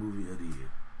sleeper movie of the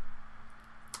year.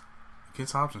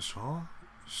 Against Hobbs and Shaw.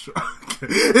 Sure.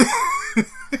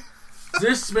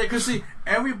 This because see,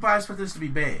 everybody expects this to be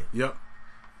bad. Yep.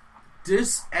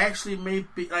 This actually may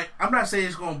be like, I'm not saying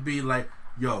it's gonna be like,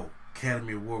 yo,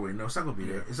 Academy Award winner. No, it's not gonna be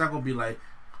that. It's not gonna be like,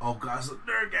 oh God, it's a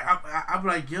nerd guy. I'm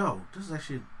like, yo, this is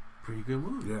actually a pretty good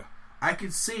movie. Yeah. I can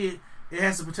see it. It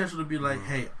has the potential to be like,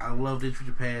 hey, I love Days of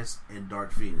Future Past and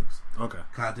Dark Phoenix. Okay.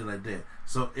 Kind of thing like that.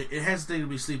 So it has the thing to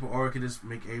be sleeper, or it can just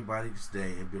make everybody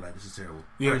stay and be like, this is terrible.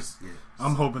 Yeah. Yeah.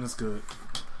 I'm hoping it's good.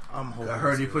 I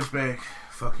heard they push back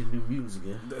fucking New Mutants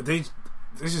again. They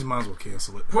just might as well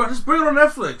cancel it. Bro, just bring it on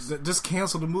Netflix. Just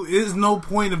cancel the movie. There's no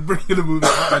point of bringing the movie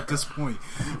out at this point.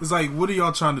 It's like, what are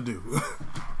y'all trying to do?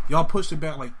 Y'all pushed it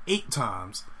back like 8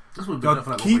 times.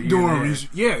 Y'all keep doing.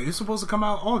 Yeah, it's supposed to come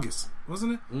out August,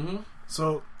 wasn't it? Mm-hmm.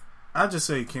 So I just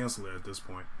say cancel it at this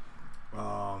point.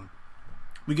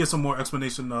 We get some more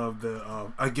explanation of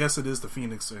the. I guess it is the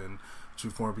Phoenix in true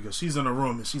form because she's in a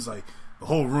room and she's like, the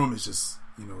whole room is just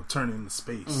turning into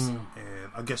space,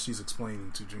 and I guess she's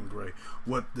explaining to Jean Grey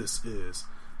what this is,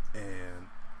 and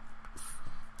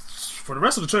for the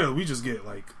rest of the trailer, we just get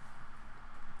like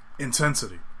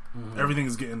intensity. Everything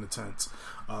is getting intense.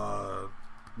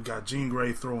 We got Jean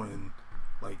Grey throwing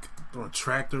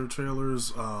tractor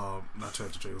trailers, not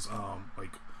tractor trailers,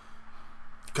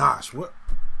 what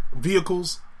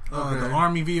vehicles? The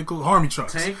army vehicles, army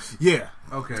trucks. Tanks? Yeah.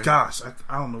 Okay. Gosh,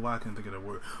 I don't know why I couldn't think of that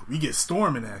word. We get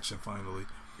Storm in action finally.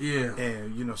 Yeah.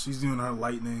 And, she's doing her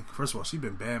lightning. First of all, she's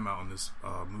been bad mouthing this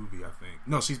movie, I think.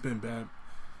 No, she's been bad.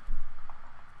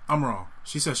 I'm wrong.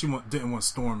 She said she didn't want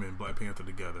Storm and Black Panther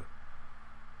together.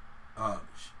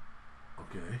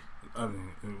 Okay. I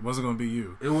mean, it wasn't going to be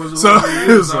you. It wasn't going to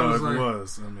be you. So it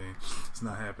was. I mean, it's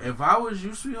not happening. If I was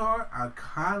you, sweetheart, I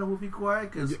kind of would be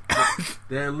quiet because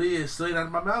that Lee is still out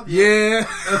of my mouth yet. Yeah.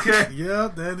 Okay. Yeah,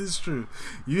 that is true.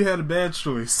 You had a bad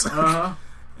choice. Uh-huh.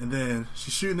 And then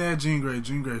she's shooting at Jean Grey.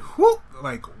 Jean Grey, whoop,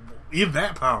 like, you're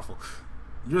that powerful.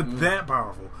 You're that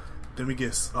powerful. Then we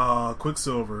get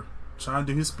Quicksilver trying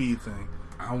to do his speed thing.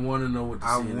 I want to know what the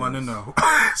I scene want to is. know.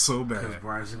 So bad. Because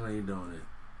Bryan Singer ain't doing it.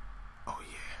 Oh,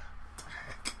 yeah.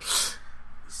 Heck.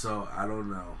 So, I don't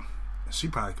know. She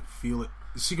probably could feel it.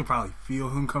 She could probably feel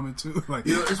him coming too. Like,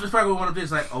 it's probably one of those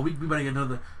things like, oh, we better get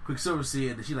another Quicksilver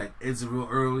scene, and she ends it real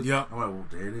early. Yep. I'm like, well,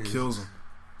 there it is. Kills him.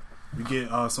 We get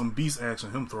some Beast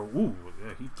action. Him throw. Ooh,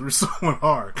 yeah, he threw someone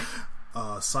hard.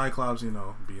 Cyclops,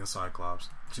 being Cyclops.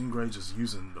 Jean Grey just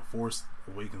using the Force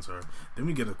awakens her. Then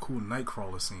we get a cool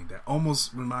Nightcrawler scene that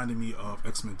almost reminded me of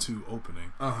X-Men 2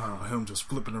 opening. Him just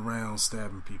flipping around,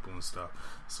 stabbing people and stuff.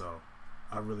 So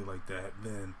I really like that.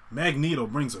 Then Magneto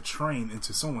brings a train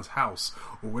into someone's house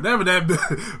or whatever that.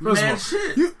 First Man, of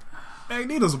all, shit.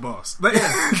 Magneto's a boss.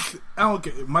 I don't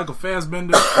care. Michael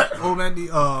Fassbender.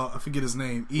 I forget his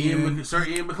name. Sir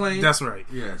Ian McClane. That's right.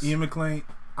 Yes. Ian McClane.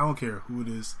 I don't care who it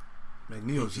is.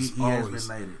 Magneto's just he always. has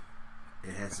been knighted.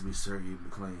 It has to be Sir Ian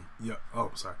McClane. Yeah.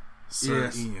 Oh, sorry.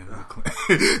 Sir Ian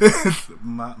McClane.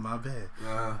 my bad.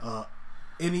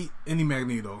 Any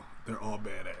Magneto, they're all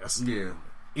badass. Yeah.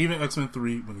 Even X-Men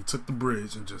 3 when he took the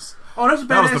bridge and just that's a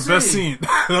that was the best scene.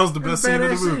 That was the best scene in the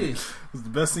badass movie. scene. It was the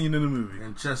best scene in the movie.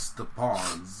 And just the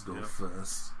pawns go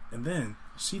first. And then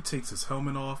she takes his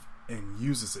helmet off and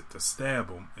uses it to stab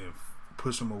him and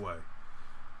push him away.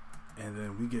 And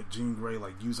then we get Jean Grey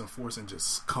like using force and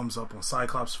just comes up on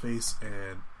Cyclops' face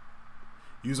and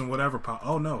using whatever power.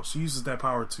 Oh no, she uses that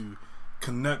power to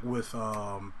connect with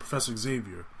Professor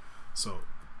Xavier. So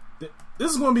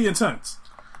this is going to be intense.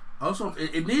 Also,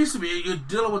 it needs to be. You're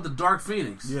dealing with the Dark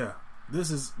Phoenix. Yeah,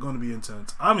 this is going to be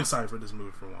intense. I'm excited for this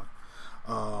movie for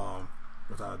one,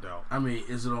 without a doubt. I mean,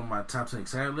 is it on my top 10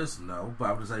 excited list? No, but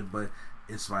I'm just like, but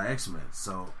it's my X-Men,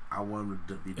 so I want it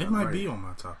to be done. It might right. be on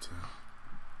my top 10.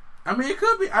 I mean, it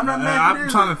could be. I'm not mad. I'm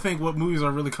trying to think what movies are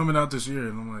really coming out this year,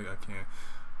 and I'm like, I can't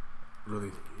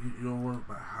really. You don't want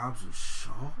about Hobbs and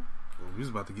Shaw? Well, we was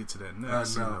about to get to that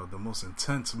next. No. You know, the most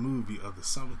intense movie of the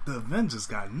summer. The Avengers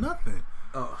got nothing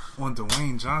on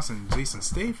Dwayne Johnson and Jason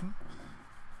Statham.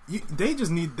 They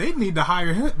need to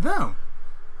hire them.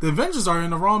 The Avengers are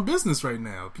in the wrong business right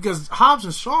now because Hobbs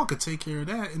and Shaw could take care of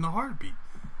that in a heartbeat.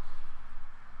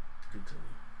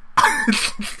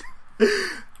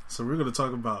 So we're going to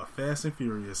talk about Fast and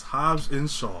Furious, Hobbs and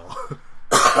Shaw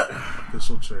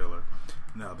official trailer.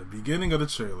 Now, the beginning of the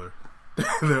trailer,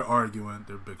 they're arguing,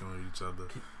 they're bickering with each other.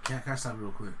 Can I stop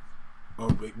real quick?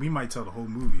 Oh, we might tell the whole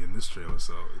movie in this trailer,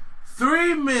 so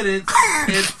 3 minutes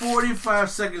and 45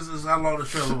 seconds is how long the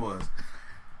trailer was.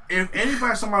 If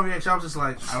anybody saw my reaction, I was just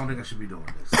like, I don't think I should be doing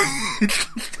this.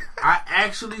 I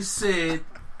actually said,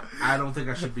 I don't think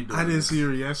I should be doing this. I didn't see your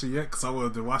reaction yet because I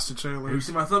wanted to watch the trailer. Have you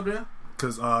seen my thumbnail?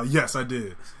 Because, yes, I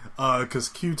did. Because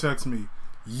Q texted me,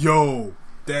 yo,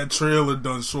 that trailer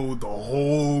done showed the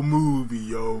whole movie,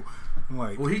 yo. I'm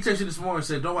like, well, he texted me this morning and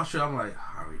said, don't watch it. I'm like,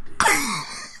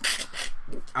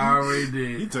 I already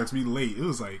did. He texted me late. It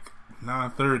was like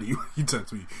 9:30. He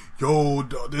texted me, yo,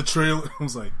 the trailer. I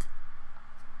was like,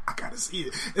 I gotta see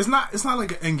it. It's not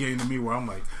like an Endgame to me where I'm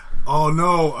like, oh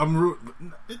no,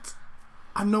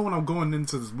 I know what I'm going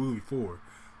into this movie for.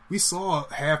 We saw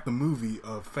half the movie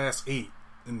of Fast 8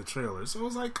 in the trailer, so it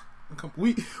was like,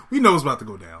 we know it's about to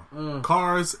go down.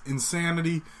 Cars,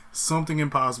 insanity, something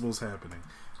impossible is happening.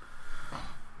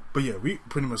 But yeah, we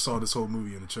pretty much saw this whole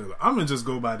movie in the trailer. I'm gonna just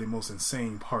go by the most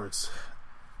insane parts.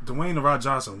 Dwayne "The Rock"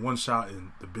 Johnson one shot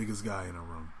in the biggest guy in the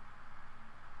room.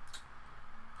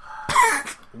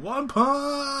 One punch.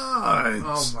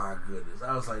 Oh my goodness!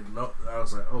 I was like, no. I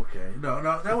was like, okay, no,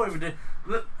 that wasn't even.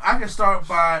 I can start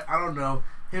by, I don't know,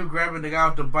 him grabbing the guy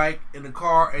off the bike in the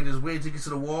car and just waiting to get to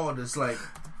the wall. And it's like,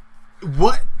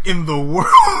 what in the world?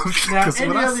 Now,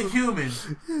 any other human,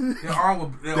 their arm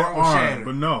would shatter.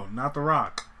 But no, not The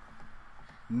Rock.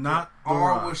 Not The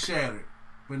arm Rock. was shattered,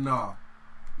 but no,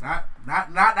 not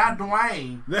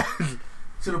Dwayne.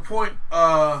 To the point,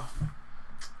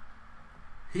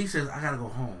 he says, I gotta go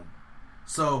home.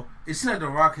 So it seems like The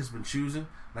Rock has been choosing.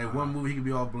 Like one movie he can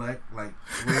be all black, like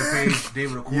Rampage,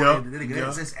 David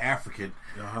Okoye, that's African.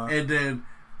 And then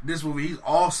this movie he's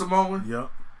all Samoan.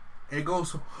 Yep. And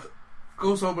goes home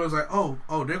and it's like, oh,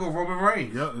 there go Roman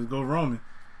Reigns. Yep, let's go Roman.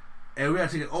 And we had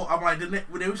to get. I'm like, then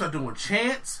we start doing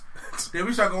chants. Then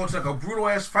we start going to like a brutal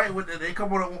ass fight with. They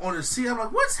come on the sea. I'm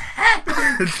like, what's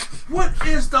happening? What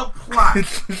is the plot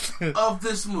of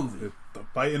this movie? The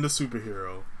fight in the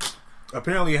superhero.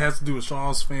 Apparently, it has to do with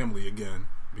Shaw's family again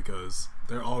because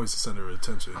they're always the center of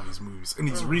attention in these movies, in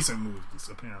these recent movies.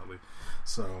 Apparently,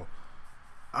 so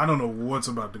I don't know what's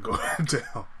about to go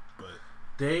down, but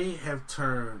they have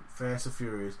turned Fast and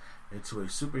Furious into a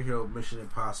superhero Mission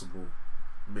Impossible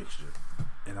mixture,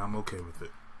 and I'm okay with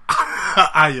it.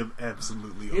 I am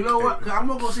absolutely okay. You know what? I'm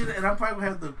gonna go see that, and I'm probably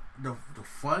gonna have the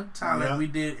fun time like we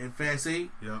did in Fast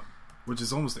 8. Yeah, which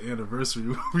is almost the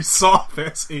anniversary we saw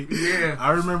Fast 8. Yeah,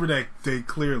 I remember that day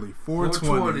clearly.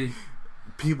 420.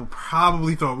 People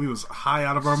probably thought we was high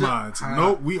out of our minds.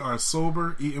 Nope, we are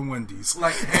sober eating Wendy's.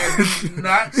 Like, have you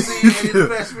not seen any of the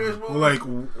Fast and Furious movies? Like,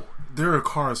 there are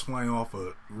cars flying off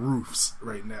of roofs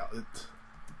right now.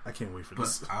 I can't wait for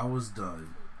this. But I was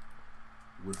done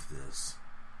with this.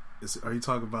 Are you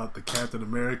talking about the Captain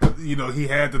America? You know, he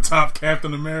had the top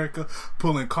Captain America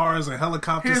pulling cars and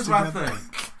helicopters together. Here's my thing.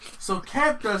 So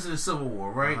Cap does it in Civil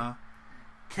War, right? Uh-huh.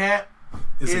 Cap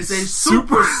is a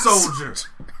super soldier.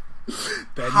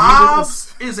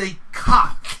 Hobbs is a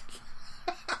cop.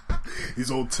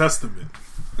 He's Old Testament.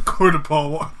 According to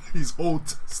Paul Walker, he's Old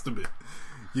Testament.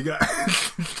 You got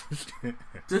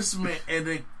this man, and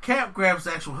then Cap grabs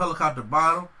the actual helicopter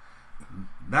bottom.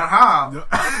 Not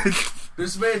Hobbs.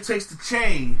 This man takes the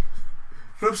chain,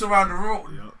 flips around the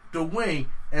room, the wing.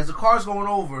 As the car's going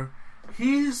over,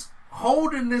 he's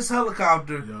holding this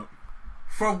helicopter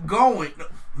From going,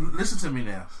 listen to me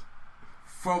now.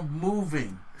 From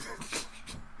moving,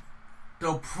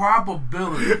 the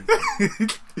probability.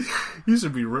 You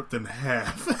should be ripped in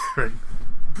half.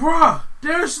 Bruh,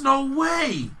 there's no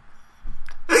way.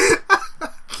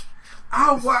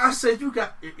 I said you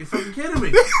got. If you're kidding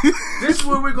me, this is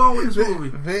where we're going with this movie.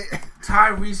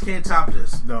 Tyrese can't top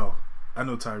this. No, I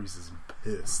know Tyrese is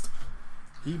pissed.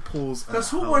 He pulls. Because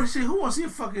who wants to see a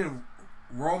fucking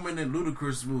Roman and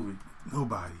Ludacris movie?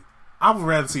 Nobody. I would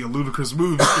rather see a Ludacris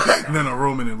movie than a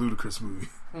Roman and Ludacris movie.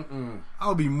 I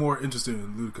would be more interested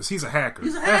in Ludacris. He's a hacker.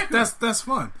 He's a hacker. That's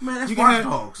fun. Man, that's you Watch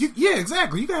Dogs. Yeah,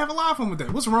 exactly. You can have a lot of fun with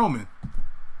that. What's Roman?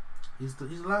 He's a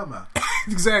loudmouth.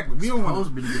 Exactly. We don't want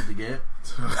to be to get.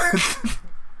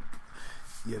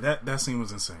 Yeah, that scene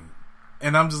was insane.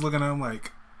 And I'm just looking at him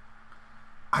like,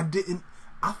 I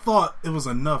thought it was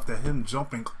enough that him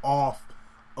jumping off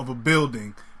of a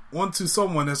building onto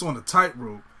someone that's on a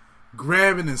tightrope,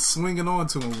 grabbing and swinging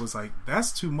onto him was like,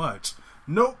 that's too much.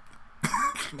 Nope.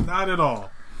 Not at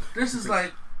all. This is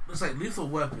like, it's like Lethal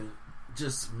Weapon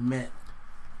just met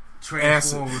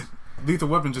Transformers. Acid. Lethal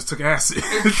Weapon just took acid.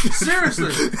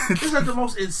 Seriously. This is like the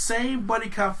most insane buddy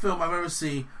cop film I've ever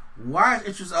seen. Why is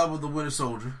Idris Elba the Winter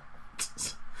Soldier?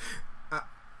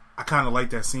 I kind of like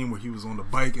that scene where he was on the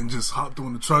bike and just hopped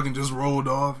on the truck and just rolled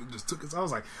off and just took it. I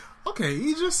was like, okay,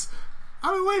 wait,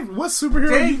 what superhero?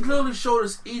 They literally showed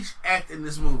us each act in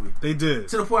this movie. They did.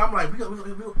 To the point I'm like,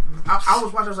 I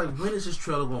was watching, I was like, when is this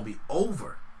trailer going to be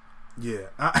over? Yeah.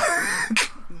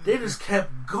 They just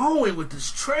kept going with this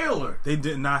trailer. They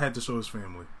did not have to show his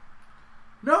family.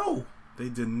 No. They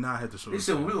did not have to show They his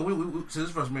said, family. since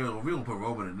this first movie, we're going to put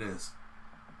Roman in this.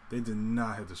 They did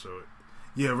not have to show it.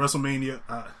 Yeah, WrestleMania.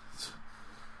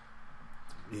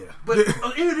 Yeah. But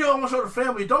even if you don't want to show the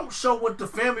family, don't show what the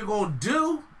family going to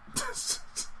do.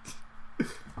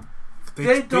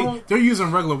 They're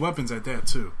using regular weapons at that,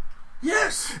 too.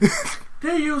 Yes.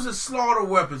 They're using slaughter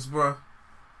weapons, bro.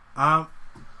 I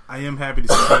am happy to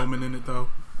see Roman in it, though.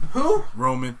 Who?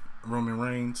 Roman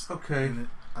Reigns. Okay. In it.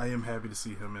 I am happy to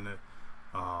see him in it.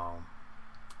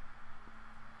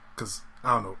 Because,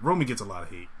 I don't know, Roman gets a lot of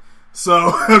hate.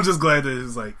 So, I'm just glad that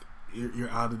it's like, you're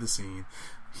out of the scene.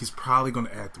 He's probably going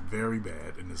to act very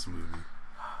bad in this movie.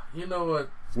 You know what?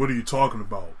 What are you talking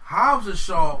about? Hobbs and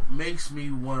Shaw makes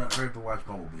me want to hurry to watch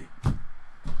Bumblebee. You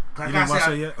didn't watch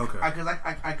that yet? Okay. I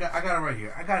got it right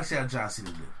here. I got to see how John Cena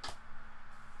did.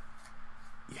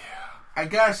 Yeah. I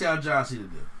got to see how John Cena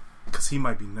did. Because he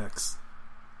might be next.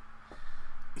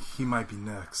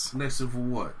 Next to for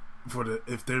what?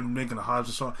 If they're making a Hobbs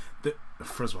and Shaw,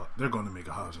 first of all, they're going to make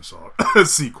a Hobbs and Shaw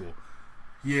sequel.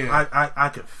 Yeah, I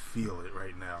could feel it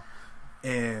right now,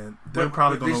 and they're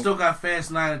probably going. They still got Fast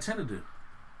 9 and 10 to do.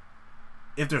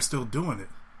 If they're still doing it,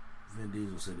 Vin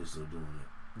Diesel said they're still doing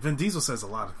it. Vin Diesel says a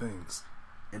lot of things,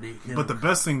 but the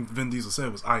best thing Vin Diesel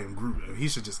said was, "I am Groot." He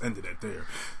should just end it at there.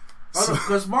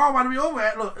 Because Marvel want to be over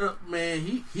at. Look, man,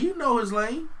 he know his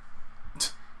lane.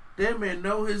 That man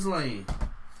know his lane.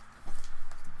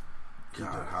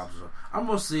 God, Hobbs. I'm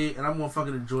gonna see it and I'm gonna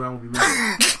fucking enjoy it. I'm gonna be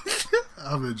mad.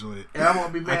 I'm enjoy it. And I'm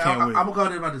gonna be mad. I can't wait. I'm gonna go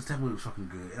there about this. That movie was fucking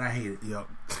good, and I hate it. Yep.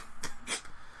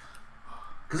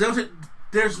 Because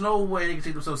there's no way they can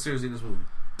take themselves seriously in this movie.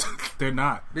 They're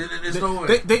not. There's no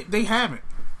way. They haven't.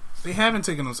 They haven't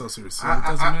taken themselves seriously. So it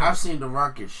doesn't matter. I've seen The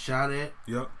Rock get shot at.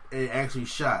 Yep. And actually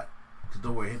shot. Because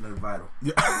don't worry, hitting nothing vital.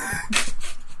 Yeah.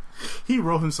 He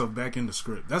wrote himself back in the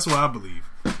script. That's what I believe.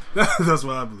 That's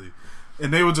what I believe.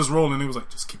 And they were just rolling. They was like,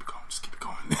 just keep it going. Just keep it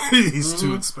going. He's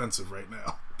too expensive right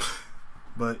now.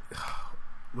 But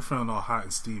we're feeling all hot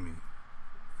and steamy.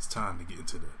 It's time to get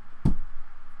into the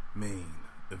main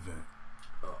event.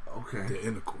 Okay. The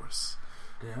intercourse.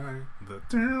 Yeah, all right.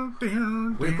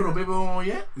 We ain't put no baby on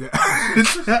yet? Yeah.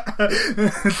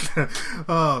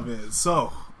 Oh, man.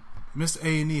 So, Mr.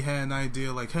 A&E had an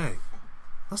idea like, hey,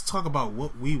 let's talk about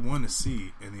what we want to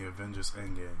see in the Avengers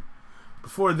Endgame.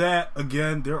 Before that,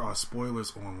 again, there are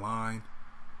spoilers online.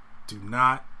 Do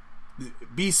not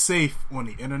be safe on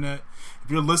the internet.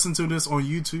 If you're listening to this on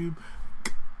YouTube,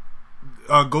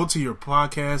 go to your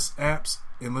podcast apps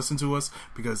and listen to us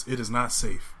because it is not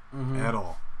safe at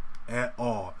all. At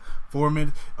all. 4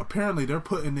 minutes. Apparently, they're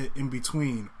putting it in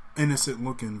between innocent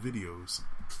looking videos.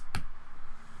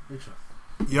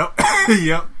 Yep.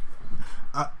 Yep.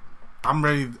 I'm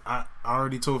ready. I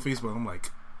already told Facebook, I'm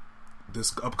like,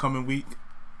 this upcoming week,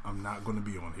 I'm not going to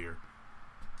be on here.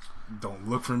 Don't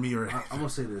look for me or anything. I'm going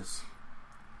to say this.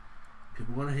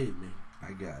 People going to hate me.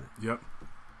 I got it. Yep.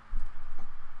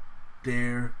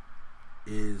 There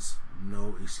is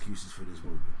no excuses for this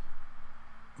movie.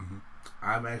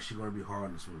 I'm actually going to be hard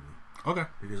on this movie. Okay.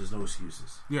 Because there's no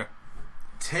excuses. Yeah.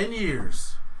 10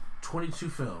 years, 22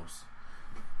 films.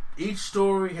 Each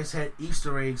story has had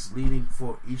Easter eggs leading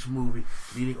for each movie,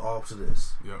 leading all to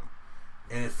this. Yep.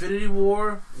 And Infinity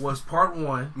War was part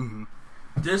 1. Mm-hmm.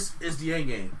 This is the end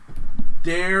game.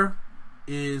 There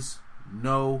is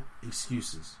no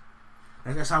excuses.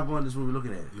 And that's how I'm going this movie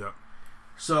looking at it. Yep.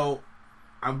 So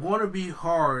I'm going to be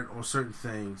hard on certain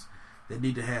things that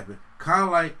need to happen. Kind of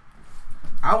like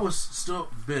I was still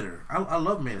bitter. I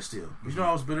love Man of Steel. But you know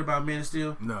I was bitter about Man of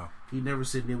Steel? No. He never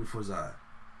said kneel before Zod.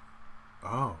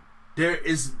 Oh.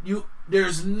 There's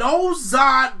no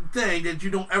Zod thing that you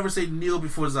don't ever say kneel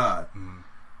before Zod.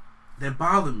 That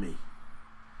bothered me.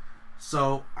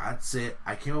 So I said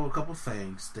I came up with a couple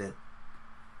things that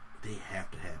they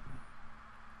have to happen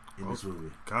in this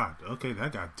movie. God, okay,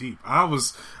 that got deep. I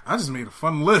just made a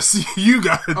fun list. You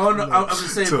got. Oh no, I'm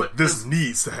just saying. So but this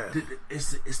needs to happen.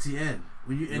 It's the end.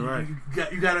 When you, right.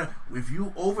 you gotta if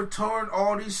you overturn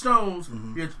all these stones,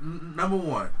 you have, number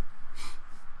one,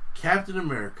 Captain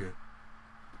America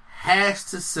has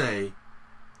to say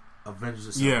Avengers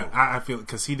Assemble. Yeah, I feel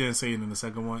because he didn't say it in the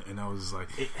second one, and I was just like,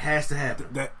 it has to happen.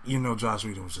 That Josh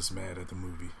Whedon was just mad at the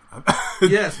movie.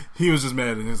 Yes, he was just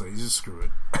mad, and he was like, just screw it.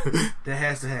 That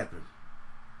has to happen.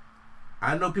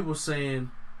 I know people saying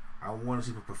I want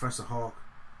to see Professor Hulk.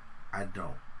 I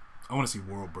don't. I want to see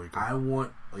World Breaker. I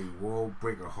want a World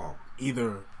Breaker Hulk.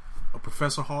 Either a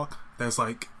Professor Hulk that's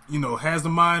like, has the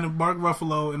mind of Mark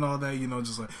Ruffalo and all that,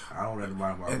 just like... I don't have the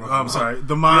mind of Mark Ruffalo. I'm sorry,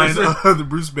 the mind of the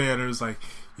Bruce Banner is like,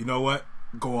 you know what?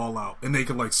 Go all out. And they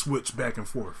can like switch back and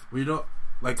forth. Well,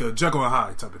 like a Jekyll and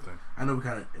Hyde type of thing. I know we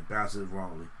kind of balanced it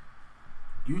wrongly.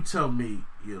 You tell me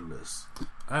your list.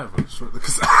 I have a short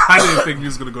because I didn't think he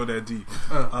was going to go that deep.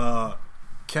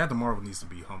 Captain Marvel needs to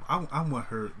be humble. I want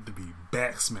her to be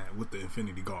back smacked with the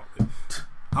Infinity Gauntlet.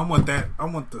 I want that. I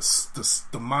want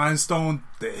the Mind Stone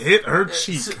to hit her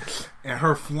cheek and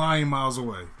her flying miles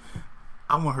away.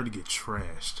 I want her to get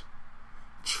trashed.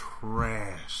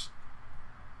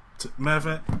 Matter of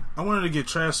fact, I want her to get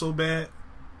trashed so bad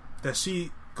that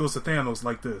she goes to Thanos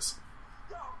like this.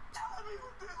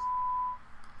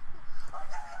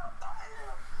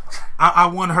 I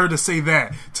want her to say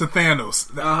that to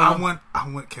Thanos. I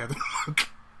want Captain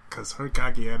because her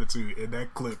cocky attitude in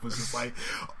that clip was just like,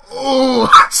 oh,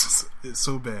 it's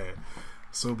so bad,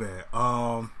 so bad.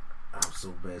 I'm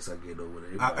so bad, so I get over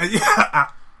there.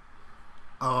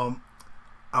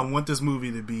 I want this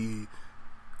movie to be.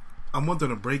 I want them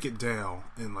to break it down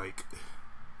and like.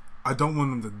 I don't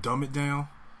want them to dumb it down,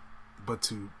 but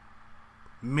to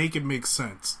make it make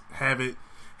sense.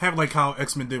 Have like how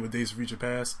X-Men did with Days of Future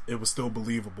Past. It was still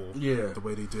believable. Yeah, the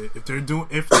way they did. If they're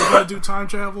gonna do time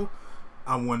travel,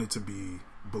 I want it to be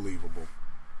believable.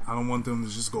 I don't want them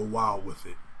to just go wild with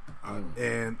it.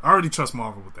 And I already trust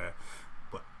Marvel with that,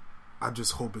 but I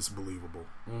just hope it's believable.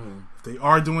 If they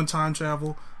are doing time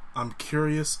travel, I'm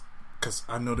curious because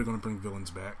I know they're gonna bring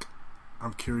villains back.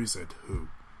 I'm curious at who.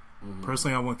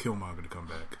 Personally, I want Killmonger to come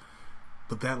back.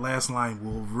 But that last line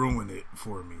will ruin it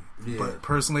for me. Yeah. But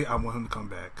personally, I want him to come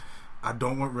back. I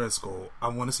don't want Red Skull. I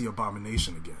want to see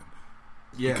Abomination again.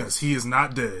 Yes. Because he is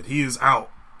not dead. He is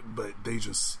out. But they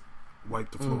just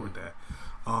wiped the floor with that.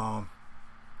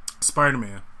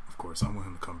 Spider-Man, of course, I want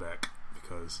him to come back.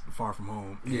 Because Far From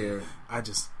Home. Yeah.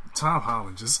 Tom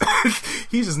Holland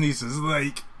he just needs to,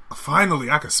 like... Finally,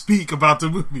 I could speak about the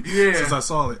movie since I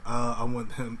saw it. I want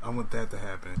that to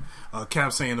happen.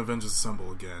 Cap saying Avengers Assemble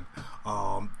again.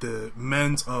 The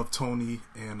men's of Tony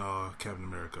and Captain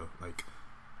America. Like,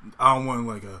 I don't want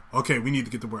like okay, we need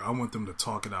to get the word. I want them to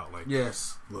talk it out. Like,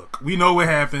 yes, look, we know what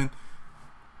happened.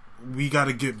 We got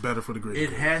to get better for the great.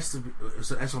 It has to be.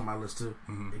 So that's on my list too.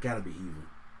 It got to be even.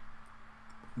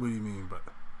 What do you mean?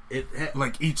 But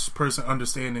like each person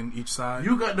understanding each side.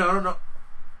 You got no.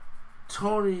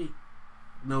 Tony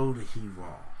know that he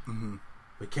wrong,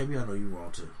 but Kevin, I know you wrong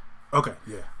too. Okay,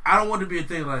 yeah. I don't want to be a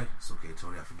thing like it's okay,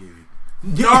 Tony, I forgive you.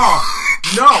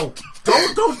 No,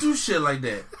 don't do shit like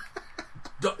that.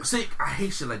 See, I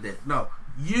hate shit like that. No,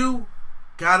 you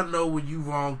gotta know when you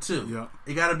wrong too. Yeah,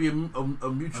 it gotta be a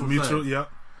mutual thing. Yeah,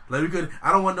 like we could.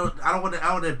 I don't want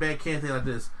that bad can thing like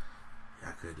this.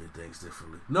 I could have did things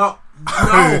differently. No,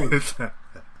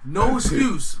 no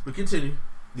excuse. But continue.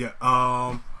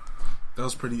 Yeah. That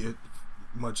was pretty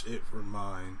much it for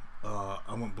mine. I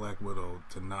want Black Widow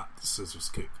to not scissors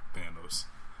kick Thanos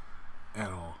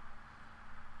at all.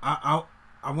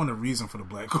 I want a reason for the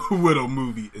Black Widow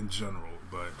movie in general,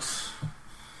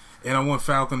 and I want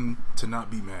Falcon to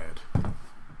not be mad.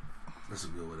 That's a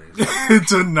good one.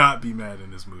 To not be mad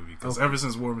in this movie because ever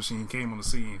since War Machine came on the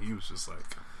scene, he was just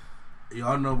like,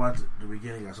 y'all know about the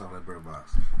beginning. I saw that Bird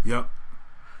Box. Yep.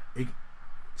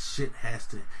 shit has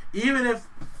to. Even if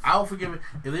I'll forgive it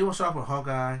if they want to start off with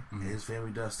Hawkeye and his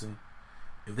family Dustin.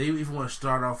 If they even want to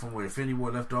start off from where Infinity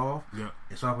War left off, and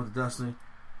start with Dustin,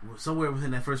 somewhere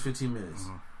within that first 15 minutes,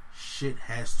 shit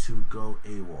has to go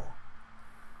AWOL.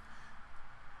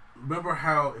 Remember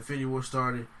how Infinity War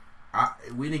started?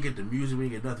 We didn't get the music, we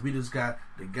didn't get nothing. We just got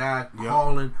the guy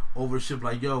calling over the ship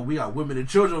like, "Yo, we got women and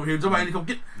children over here. Somebody need to come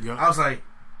get." I was like,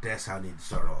 "That's how I need to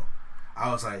start off."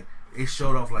 I was like, it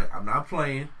showed off like, I'm not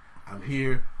playing. I'm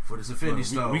here for this Infinity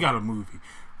Stone. We got a movie.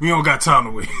 We don't got time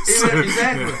to waste.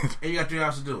 Exactly. And you got 3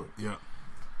 hours to do it. Yeah.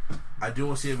 I do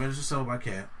want to see Avengers Assemble by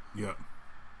Cap. Yeah.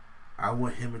 I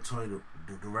want him and Tony to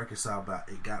reconcile, but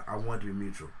I want it to be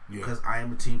mutual. Because I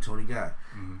am a Team Tony guy.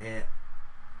 And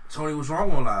Tony was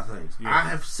wrong on a lot of things. I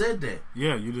have said that.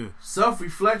 Yeah, you did.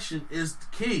 Self-reflection is the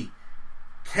key.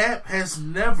 Cap has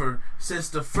never, since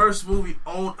the first movie,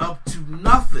 owned up to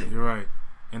nothing. You're right.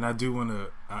 And I do want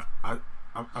to...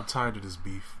 I'm tired of this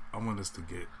beef. I want us to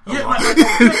get...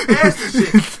 That's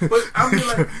the shit. But I mean,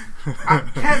 like...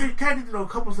 Cap need to know a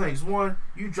couple things. One,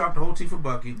 you dropped the whole team for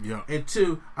Bucky. Yeah. And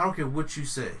two, I don't care what you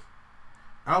say.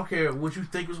 I don't care what you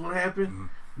think is going to happen.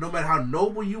 No matter how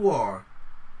noble you are,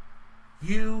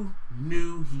 you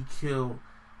knew he killed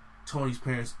Tony's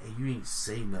parents and you ain't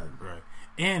say nothing. Right.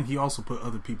 And he also put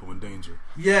other people in danger.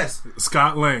 Yes.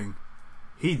 Scott Lang,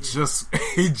 he just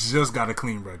got a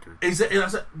clean record. Exactly. And I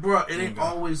said, bro, it ain't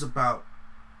always about,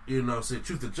 say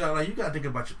truth to judge. Like, you gotta think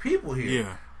about your people here.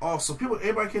 Yeah. Also,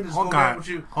 everybody can't just go back with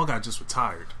you. Hawkeye just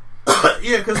retired.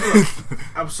 Yeah, because look,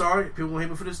 I'm sorry, people won't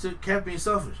hate me for this. Cap being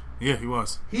selfish. Yeah, he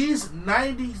was. He's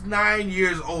 99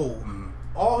 years old.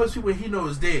 All his people he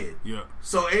knows is dead. Yeah.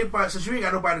 So everybody, since you ain't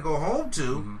got nobody to go home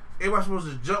to, everybody's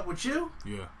supposed to jump with you.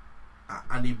 Yeah.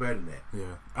 I need better than that.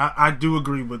 Yeah, I do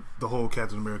agree with the whole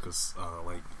Captain America's.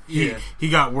 He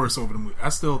got worse over the movie. I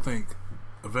still think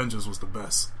Avengers was the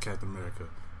best Captain America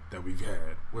that we've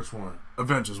had. Which one?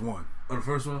 Avengers 1. Oh, the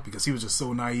first one? Because he was just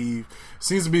so naive.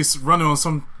 Seems to be running on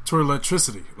some sort of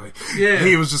electricity. Like,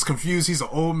 he was just confused. He's an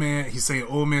old man. He's saying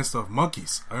old man stuff.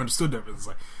 Monkeys. I understood that, but it's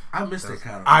like, I missed that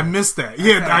kind of. I missed that.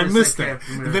 Yeah, I missed that.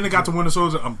 And then it got to Winter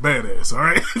Soldier. I'm badass. All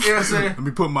right. You know what I'm saying? Let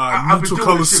me put my neutral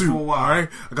color suit. All right.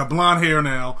 I got blonde hair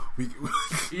now. We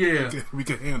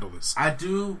can handle this. I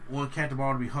do want Captain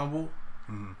Marvel to be humble.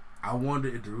 I wonder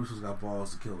if the Russos got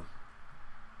balls to kill her.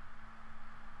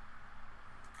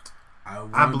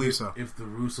 I believe so. If the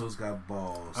Russos got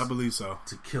balls, I believe so,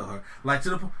 to kill her. Like,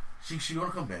 to the she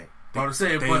gonna come back. But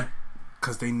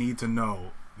because they need to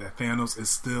know that Thanos is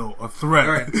still a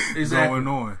threat going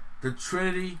on. The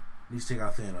Trinity needs to take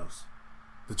out Thanos.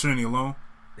 The Trinity alone?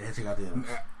 They have to take out Thanos.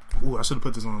 Ooh, I should have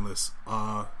put this on the list.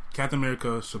 Captain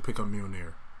America should pick up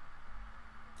Mjolnir.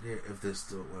 Yeah, if there's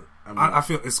still what I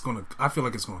feel like it's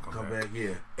gonna come back.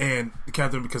 Yeah, and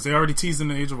Captain, because they already teased in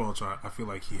the Age of Ultron, I feel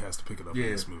like he has to pick it up in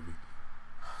this movie.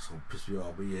 It's gonna piss me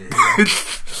off, but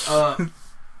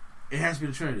it has to be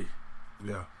the Trinity.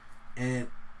 Yeah, and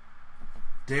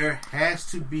there has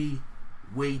to be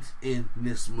weight in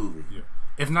this movie. Yeah,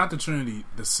 if not the Trinity,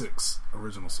 the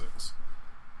original six.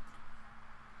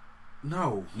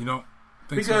 No, you don't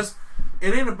think because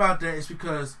it ain't about that. It's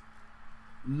because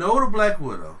no to Black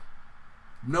Widow,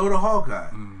 no to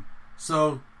Hawkeye.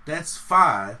 So that's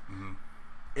 5,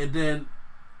 and then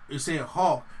you're saying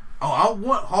Hulk. Oh, I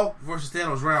want Hulk versus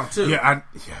Thanos round 2. Yeah,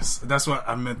 yes, that's what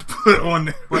I meant to put on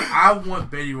there. But I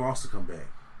want Betty Ross to come back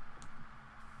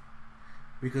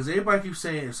because everybody keeps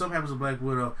saying if something happens to Black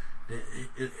Widow, that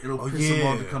it'll piss them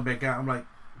off to come back out. I'm like,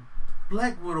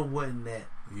 Black Widow wasn't that.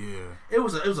 Yeah, it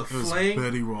was a fling.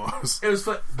 Betty Ross. It was,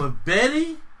 but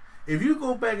Betty. If you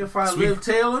go back and find Liv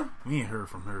Taylor, we ain't heard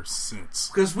from her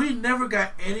since because we never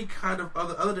got any kind of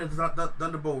other than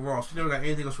Thunderbolt Ross. We never got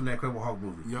anything else from that Incredible Hulk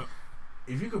movie. Yep.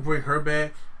 If you could bring her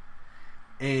back,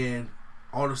 and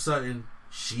all of a sudden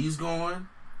she's gone,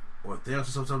 or Thanos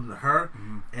or something to her,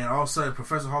 and all of a sudden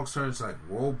Professor Hulk turns like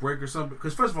World Breaker or something.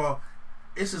 Because first of all,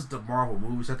 it's just the Marvel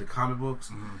movies, not the comic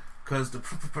books. Because the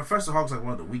Professor Hulk's like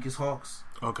one of the weakest Hulks.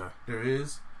 Okay. There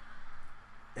is.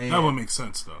 And that would make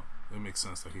sense though. It makes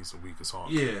sense that he's the weakest Hulk.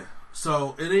 Yeah.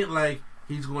 So it ain't like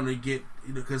he's going to get,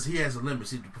 because he has a limit.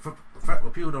 See,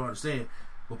 what people don't understand,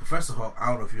 with Professor Hulk, I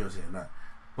don't know if you understand or not,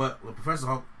 but with Professor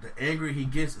Hulk, the angrier he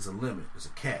gets is a limit. It's a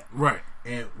cap. Right.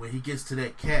 And when he gets to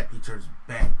that cap, he turns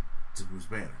back to Bruce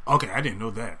Banner. Okay, I didn't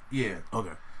know that. Yeah.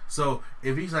 Okay. So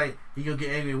if he's like, he going to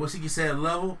get angry, once he gets to that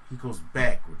level, he goes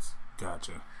backwards.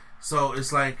 Gotcha. So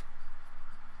it's like,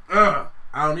 I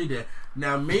don't need that.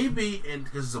 Now maybe, and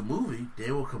because it's a movie,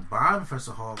 they will combine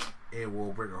Professor Hulk and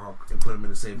World Breaker Hulk and put them in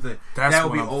the same thing. That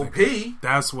would be OP.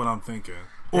 That's what I'm thinking.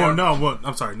 Or no, well,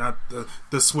 I'm sorry, not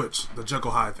the switch, the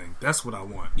Jekyll Hyde thing. That's what I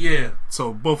want. Yeah.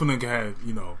 So both of them can have,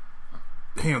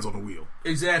 hands on the wheel.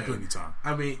 Exactly. At any time.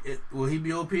 I mean, will he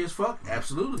be OP as fuck?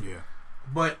 Absolutely. Yeah.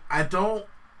 But I don't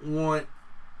want.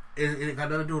 It got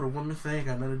nothing to do with a woman thing. It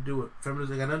got nothing to do with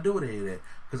feminism. It got nothing to do with any of that.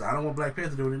 Because I don't want Black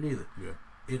Panther doing it either. Yeah.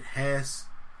 It has.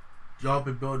 Y'all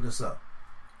been building this up.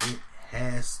 It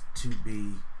has to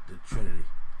be the Trinity.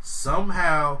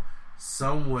 Somehow,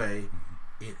 some way,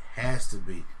 it has to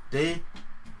be. They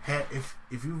have.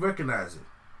 If you recognize it,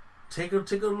 take a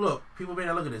look. People may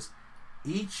not look at this.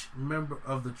 Each member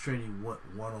of the Trinity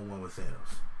went one-on-one with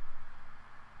Thanos.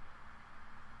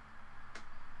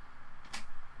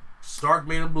 Stark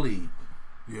made him bleed.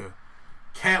 Yeah.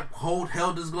 Cap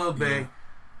held his glove bag.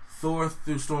 Thor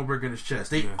threw Stormbreaker in his chest.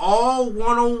 They Yeah. all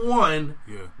one-on-one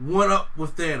Yeah. went up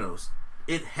with Thanos.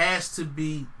 It has to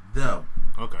be them.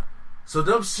 Okay. So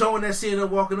them showing that scene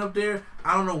of walking up there,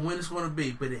 I don't know when it's going to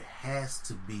be, but it has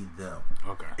to be them.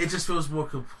 Okay. It just feels more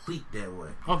complete that way.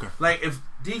 Okay. Like if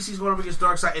DC's going up against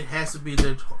Darkseid, it has to be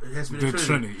the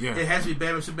Trinity. Yeah. It has to be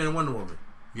Batman, Superman, and Wonder Woman.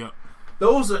 Yep.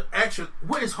 Those are actually.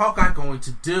 What is Hawkeye going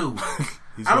to do?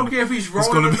 I don't care if he's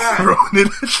rolling or not.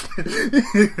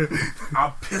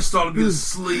 I'm pissed off with his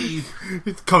sleeve.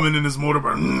 He's coming in his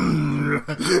motorbike.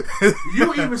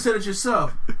 You even said it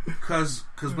yourself, because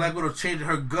Black Widow changed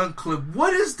her gun clip.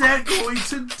 What is that going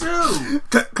to do?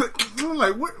 I'm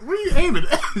like, where are you aiming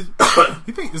at?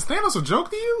 You think is Thanos a joke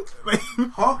to you?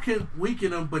 Hawk can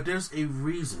weaken him, but there's a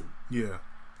reason Yeah.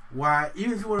 why.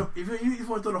 Even if you want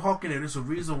to throw the Hawk in there, there's a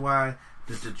reason why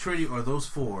the Trinity or those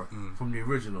four from the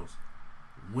originals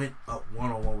went up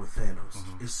one-on-one with Thanos.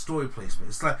 It's story placement.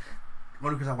 It's like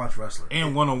only because I watch wrestling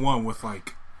And one-on-one with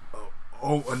like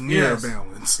a near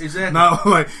balance. Exactly. Not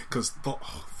like because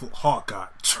Hawk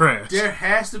got trashed. There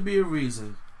has to be a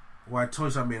reason why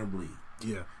Tony Stark made him bleed.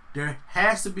 Yeah. There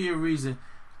has to be a reason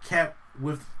Cap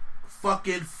with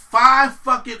fucking 5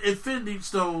 fucking Infinity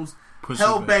Stones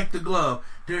held back the glove.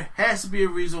 There has to be a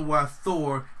reason why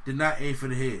Thor did not aim for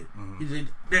the head.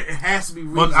 There has to be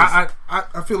reasons. But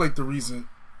I feel like the reason.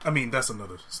 I mean, that's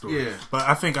another story. Yeah. But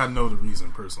I think I know the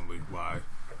reason personally why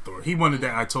Thor. He wanted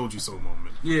that "I told you so"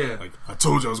 moment. Yeah. Like I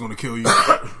told you I was going to kill you.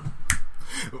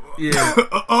 Yeah.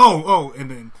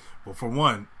 And then, well, for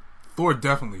one, Thor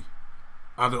definitely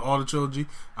out of all the trilogy,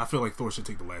 I feel like Thor should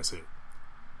take the last hit.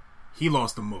 He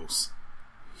lost the most.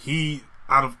 He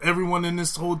out of everyone in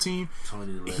this whole team,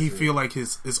 he feel like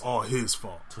it's all his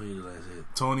fault. Tony the last hit.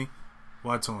 Tony,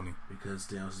 why Tony? Because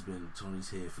Thanos has been in Tony's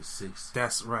head for 6.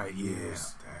 That's right.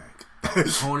 years. Yeah.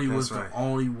 Tony was That's right. the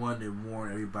only one that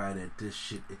warned everybody that this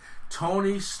shit.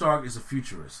 Tony Stark is a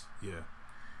futurist. Yeah.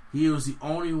 He was the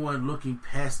only one looking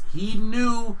past. He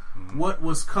knew what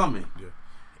was coming. Yeah.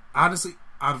 Honestly,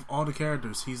 out of all the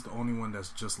characters, he's the only one that's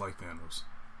just like Thanos.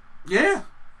 Yeah.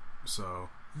 So.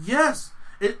 Yes.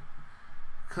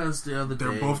 Because the other day,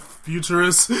 They're both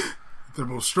futurists. They're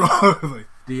both strong. Like,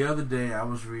 the other day, I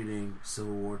was reading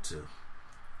Civil War 2.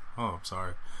 oh, I'm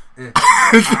sorry.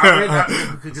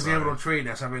 Because they have it on trade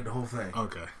now, so I read the whole thing.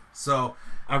 Okay. So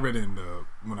I read it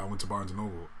when I went to Barnes &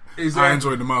 Noble. exactly. I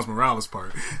enjoyed the Miles Morales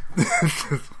part.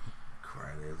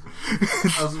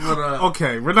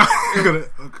 Okay, we're not gonna.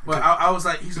 Okay. But I was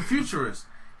like, he's a futurist.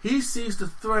 He sees the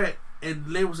threat and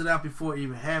labels it out before it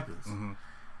even happens.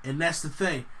 And that's the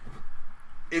thing.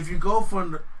 If you go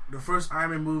from the first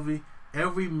Iron Man movie,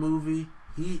 every movie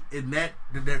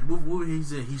that movie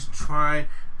he's in, he's trying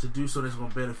to do so that's going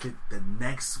to benefit the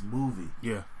next movie.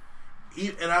 Yeah.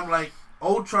 And I'm like,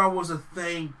 Ultron was a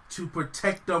thing to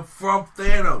protect them from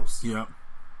Thanos. Yeah.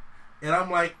 And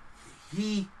I'm like,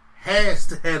 he has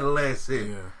to have the last hit.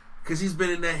 Yeah. Because he's been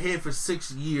in that head for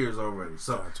 6 years already.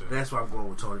 So Gotcha. that's why I'm going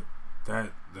with Tony.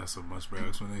 That's a much better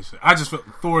explanation. I just felt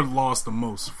Thor lost the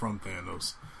most from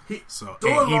Thanos.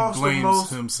 Thor lost blames the most,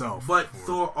 himself. But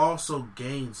Thor also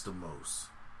gains the most.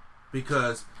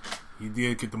 Because he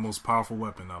did get the most powerful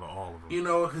weapon out of all of them. You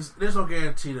know, because there's no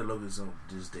guarantee that Logan's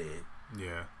just dead.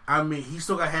 Yeah. I mean, he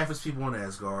still got half his people on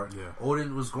Asgard. Yeah.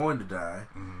 Odin was going to die.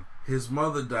 His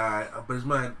mother died, but his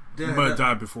mother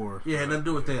died before. Yeah, had nothing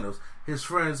to do with Thanos. His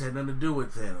friends had nothing to do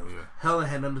with Thanos. Yeah. Helen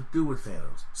had nothing to do with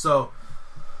Thanos. So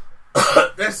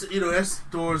that's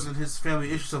Thor's and his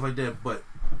family issue, stuff like that. But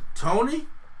Tony,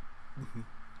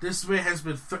 this man has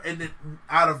been, and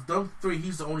out of them 3,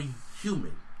 he's the only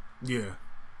human. Yeah.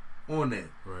 On that.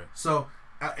 Right. So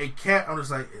a cat, I'm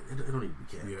just like, it don't need to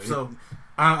be cat. Yeah, so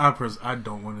I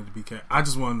don't want it to be cat. I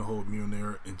just want him to hold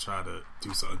Mjolnir and try to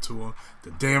do something to him,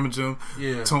 to damage him.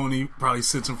 Yeah. Tony probably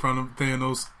sits in front of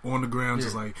Thanos on the ground,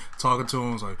 just like talking to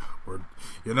him. It's like,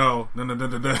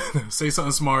 say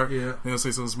something smart. Yeah. Then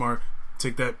say something smart.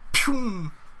 Take that.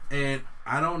 Pew, And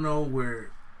I don't know if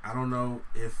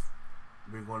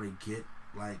we're going to get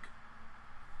like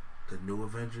the new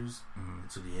Avengers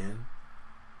to the end.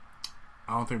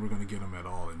 I don't think we're going to get them at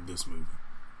all in this movie.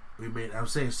 I'm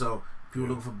saying so. People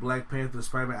looking for Black Panther,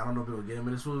 Spider-Man. I don't know if we'll get them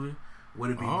in this movie.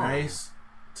 Would it be nice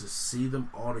to see them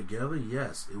all together?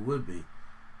 Yes, it would be.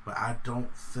 But I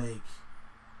don't think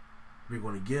we're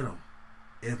going to get them.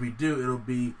 And if we do, it'll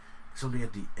be something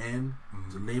at the end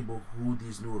to label who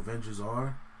these new Avengers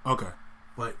are. Okay.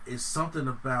 But it's something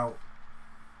about,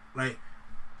 like,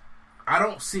 I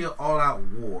don't see an all-out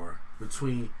war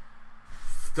between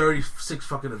 36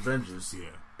 fucking Avengers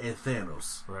and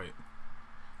Thanos. Right.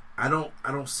 I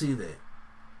don't see that.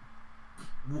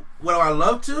 Would I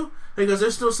love to? Because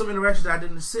there's still some interactions that I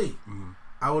didn't see.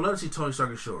 I would love to see Tony Stark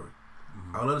and Shuri.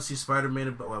 I would love to see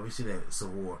Spider-Man. Well, we see that in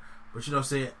Civil War. But you know what I'm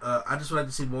saying? I just would like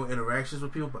to see more interactions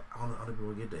with people, but I don't know if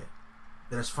people get that.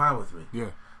 And that's fine with me.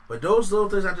 Yeah. But those little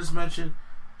things I just mentioned,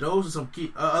 those are some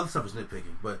key. Other stuff is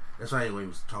nitpicking, but that's why I ain't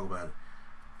going to talk about it.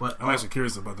 But I'm actually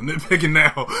curious about the nitpicking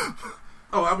now.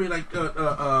 I mean, like, first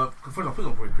off, we're going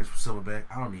to bring Chris Silverback.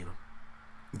 I don't need him.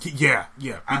 Yeah.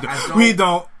 We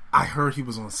don't. I heard he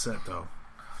was on set, though.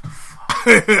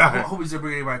 I hope he's there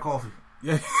bringing anybody coffee.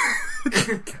 Yeah.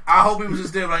 I hope he was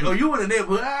just there like, oh, you in the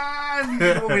neighborhood. You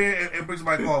get over here and bring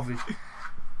somebody coffee.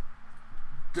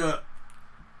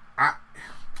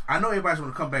 I know everybody's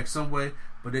going to come back some way,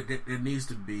 but there needs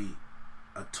to be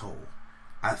a toll.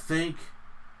 I think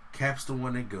Cap's the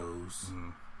one that goes.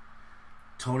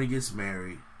 Tony gets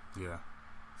married. Yeah.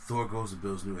 Thor goes to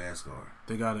build new Asgard.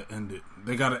 They gotta end it.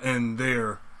 They gotta end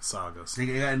their sagas. They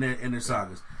gotta end their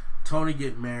sagas. Tony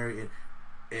get married,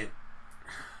 and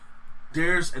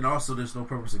there's no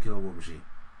purpose to kill a War Machine.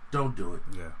 Don't do it.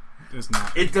 Yeah, there's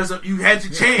not. It doesn't. You had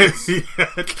your chance. you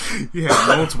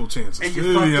had multiple chances, and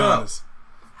you fucked up.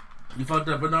 You fucked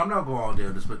up. But no, I'm not going all there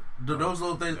on this. But those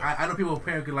little things, I know people are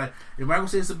panicking like, am I gonna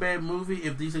say it's a bad movie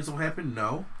if these things don't happen?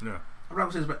 No. Yeah. I'm not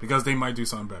gonna say it's bad because they might do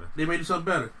something better. They may do something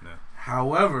better. Yeah.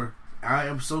 However, I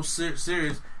am so serious.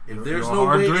 If there's no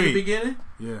way in the beginning,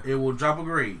 it will drop a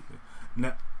grade.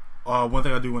 Now, one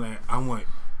thing I do want to add, I want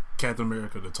Captain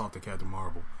America to talk to Captain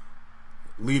Marvel,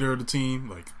 leader of the team.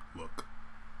 Like, look,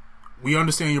 we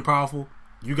understand you're powerful.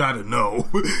 You gotta know.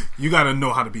 You gotta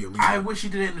know how to be a leader. I wish he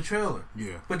did it in the trailer.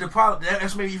 Yeah. But the problem,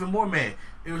 that's maybe even more mad.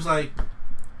 It was like,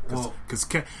 well, because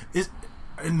Cap,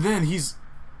 and then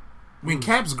when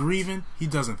Cap's grieving, he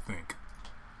doesn't think.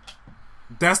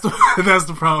 That's the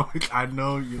problem. I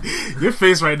know your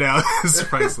face right now is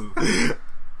priceless.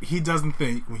 He doesn't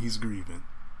think when he's grieving.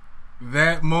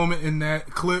 That moment in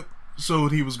that clip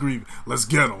showed he was grieving. Let's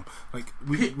get him. Like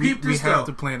we have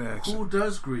to plan action. Who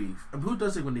does grieve? Who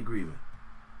does it when they're grieving?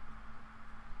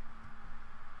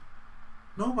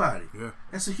 Nobody. Yeah.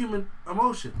 That's a human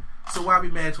emotion. So why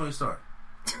be mad at Tony Stark?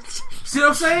 See what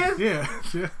I'm saying?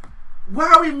 Yeah.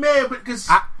 Why are we mad? Because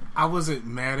I wasn't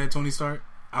mad at Tony Stark.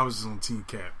 I was just on Team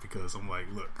Cap because I'm like,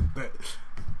 look,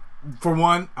 for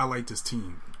one, I like this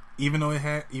team. Even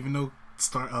though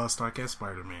Stark had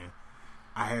Spider-Man,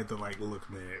 I had to like, look,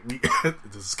 man,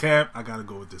 this is Cap. I gotta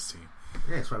go with this team.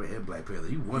 Yeah, it's probably in Black Panther.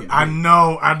 You won. I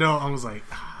know. I was like,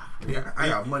 I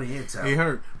got money in town. It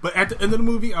hurt, but at the end of the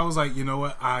movie, I was like, you know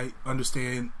what? I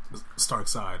understand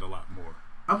Stark's side a lot more.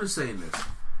 I'm just saying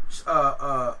this.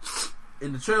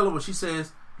 In the trailer, when she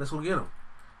says, "Let's go get him,"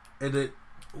 and then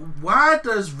why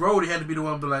does Rhodey have to be the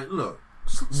one to be like, look?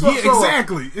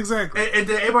 Exactly. And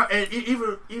then everybody, and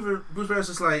even Bruce Banner's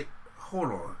just like,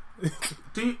 hold on.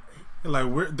 Do you, like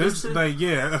we're this like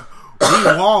yeah, we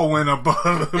all went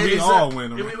above. We all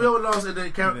went above. We all lost, and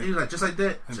then he's like, just like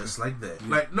that, just like that. Yeah.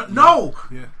 Like no.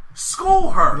 Yeah.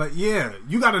 School her. Like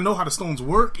you got to know how the stones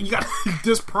work. You got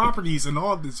there's properties and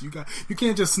all this. You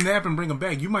can't just snap and bring them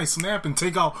back. You might snap and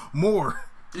take out more.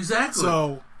 Exactly.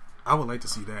 So I would like to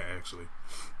see that actually.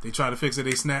 They try to fix it.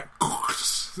 They snap.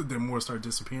 Then more start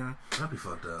disappearing. That'd be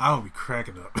fucked up. I would be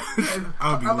cracking up.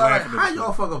 I would be laughing. Like, how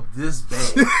y'all fuck up this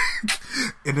bad?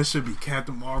 And it should be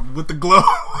Captain Marvel with the glow.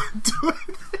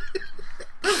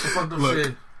 Look,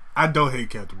 shit. I don't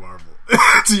hate Captain Marvel.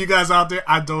 To you guys out there,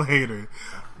 I don't hate her,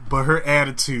 but her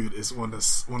attitude is on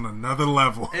another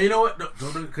level. And you know what?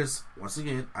 Don't because once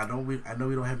again, I know we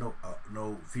don't have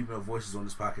no female voices on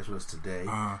this podcast with us today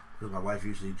because my wife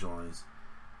usually joins.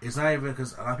 It's not even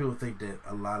because a lot of people think that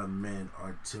a lot of men are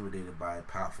intimidated by a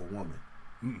powerful woman.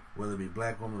 Whether it be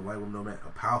black woman, white woman, no matter,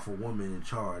 a powerful woman in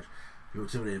charge, people are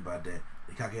intimidated by that.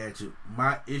 They cocky attitude.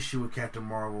 My issue with Captain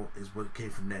Marvel is what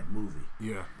came from that movie.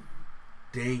 Yeah.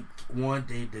 they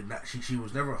did not. She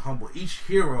was never humble. Each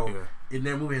hero in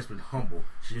their movie has been humble.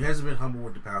 She hasn't been humble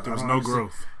with the powers. There's no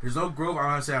growth. There's no growth.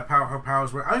 I don't say how her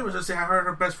powers were. I don't even just say how her and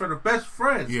her best friend are best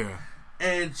friends. Yeah.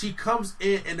 And she comes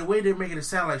in, and the way they're making it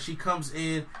sound like she comes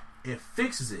in and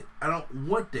fixes it. I don't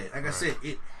want that. Like I said,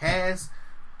 it has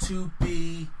to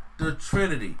be the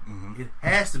Trinity. It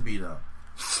has to be though.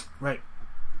 Right.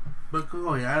 But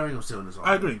go ahead. I don't even say on this.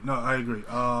 I agree. No, I agree.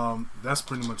 That's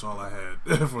pretty much all I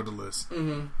had for the list.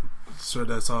 Sure,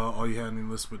 that's all you had on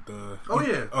the list with the. Oh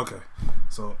yeah. Okay.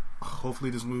 So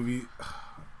hopefully this movie.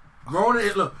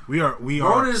 Ronan, look, we are.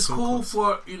 Ronan is so cool close.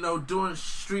 for doing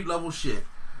street level shit.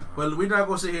 But we're not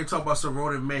gonna sit here and talk about some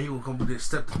Ronan man. He will come with this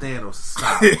step to Thanos.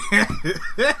 Stop.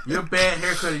 Your bad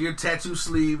haircut and your tattoo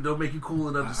sleeve don't make you cool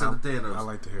enough to step to Thanos. I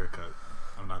like the haircut.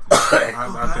 I'm not gonna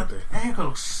lie. I think that haircut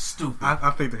looks stupid.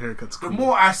 I think the haircut's cool. The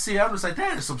more I see it, I'm just like,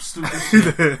 that is some stupid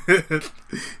shit.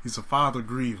 He's a father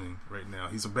grieving right now.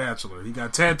 He's a bachelor. He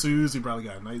got tattoos. He probably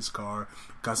got a nice car.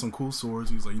 Got some cool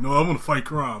swords. He's like, I'm gonna fight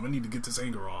crime. I need to get this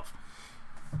anger off.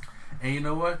 And you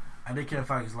know what? I think Kevin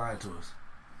Feige's lying to us.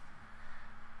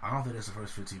 I don't think that's the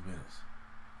first 15 minutes.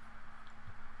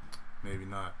 Maybe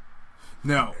not.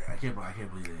 Now, I can't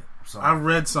believe that. I'm sorry. I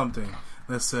read something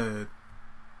that said,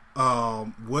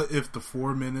 what if the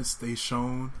 4 minutes they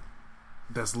shown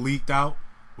that's leaked out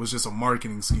was just a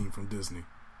marketing scheme from Disney?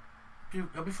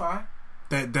 It'll be fine.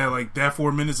 That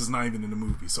 4 minutes is not even in the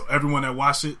movie, so everyone that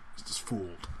watched it is just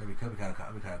fooled. That'd be kind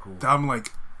of cool. I'm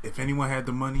like, if anyone had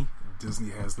the money,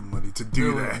 Disney has the money to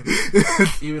do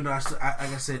that. Even though like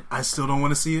I said, I still don't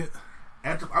want to see it.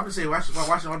 I'm just saying,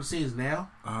 watching all the scenes now,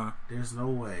 there's no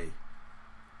way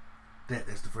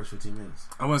that's the first 15 minutes.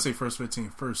 I want to say first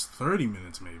 15, first 30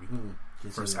 minutes maybe.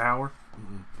 First hour.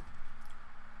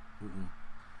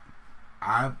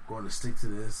 I'm going to stick to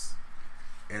this,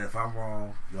 and if I'm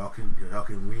wrong, y'all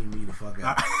can ream me the fuck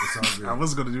out. It's all good. I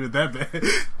wasn't going to do it that bad.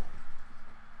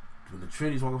 When the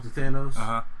Trinities walk up to Thanos,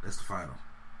 that's the final.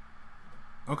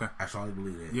 Okay. I strongly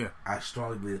believe that. Yeah. I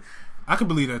strongly believe it. I can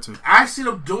believe that too. I see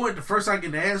them doing it the first time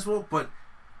getting the ass whooped, but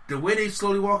the way they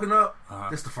slowly walking up,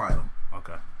 that's the final.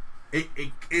 Okay.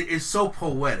 It's so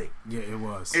poetic. Yeah, it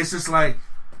was. It's just like,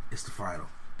 it's the final.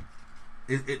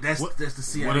 That's the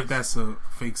scene. What if that's a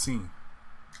fake scene?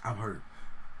 I'm hurt.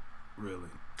 Really?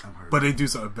 I'm hurt. But they do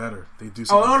something better. They do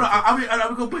something no.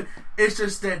 I'm going to put, it's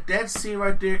just that scene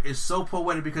right there is so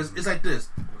poetic because it's like this.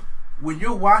 When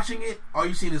you're watching it, all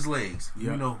you see is legs. Yep.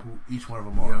 You know who each one of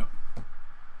them are. Yep.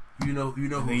 You know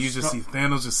and who. Then you just see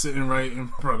Thanos just sitting right in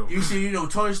front of him. You see,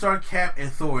 Tony Stark, Cap,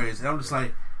 and Thor is, and I'm just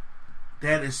like,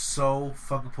 that is so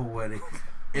fucking poetic.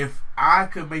 If I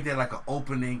could make that like an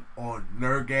opening on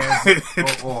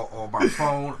Nerdgasm or my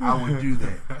phone, I would do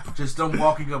that. Just them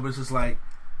walking up, it's just like,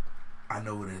 I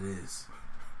know what it is.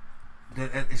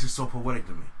 That it's just so poetic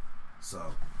to me.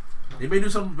 So they may do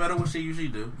something better, which they usually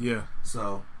do. Yeah.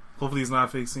 So. Hopefully it's not a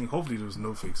fake scene. Hopefully there's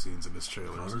no fake scenes in this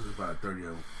trailer. No, there's about 30 of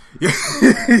them. Yeah.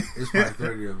 It's probably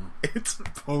 30 of them. It's the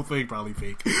whole thing probably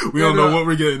fake. We don't know what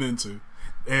we're getting into.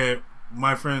 And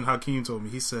my friend Hakeem told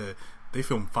me, he said they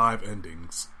filmed 5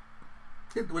 endings.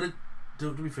 To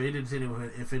be fair, they didn't say they were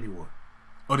in Infinity War.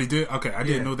 Oh, they did? Okay, I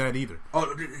didn't know that either.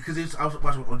 Oh, because I was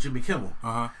watching on Jimmy Kimmel.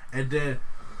 And then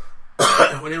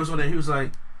when it was on there, he was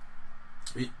like,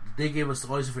 they gave us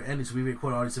all these different endings, so we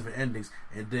recorded all these different endings,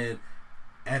 and then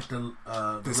at the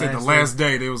they said the last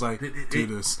day they was like, do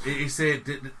this. They said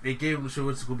they gave him the show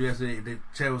what's going to be yesterday.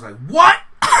 Chad was like, what?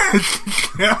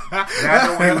 I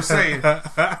know what he was saying.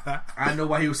 I know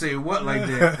why he was saying what like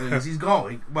that because he's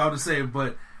going. About to say,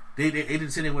 but they didn't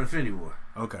say they went Infinity War.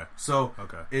 Okay. So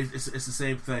it's the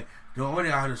same thing. The only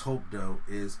thing I just hope though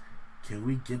is, can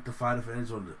we get the Final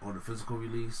Fantasy on the physical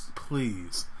release?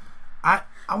 Please. I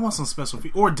want some special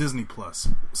or Disney Plus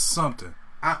something.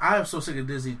 I am so sick of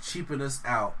Disney cheaping us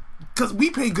out. Because we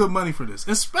pay good money for this,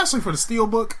 especially for the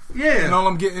Steelbook. Yeah. And all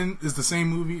I'm getting is the same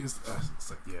movie. It's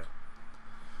like, yeah.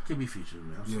 Can be featured,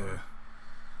 man. I'm sorry.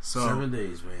 So 7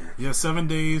 days, man. Yeah, 7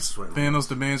 days. Thanos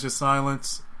demands your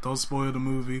silence. Don't spoil the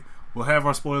movie. We'll have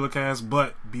our spoiler cast,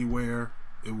 but beware.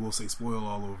 It will say spoil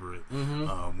all over it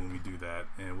when we do that.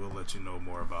 And we'll let you know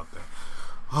more about that.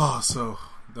 Oh, so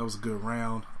that was a good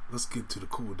round. Let's get to the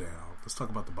cool down. Let's talk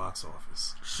about the box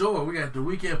office. Sure, we got the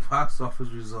weekend box office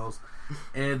results.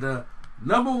 And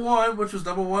number one, which was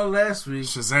number one last week,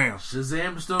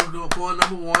 Shazam is still going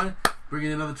number one,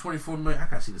 bringing another 24 million. I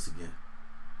gotta see this again.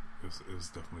 It was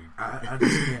definitely. I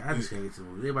just can't get to the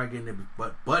movie. Everybody getting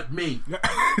there, but me.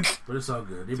 But it's all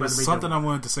good. There's something I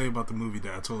wanted to say about the movie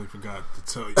that I totally forgot to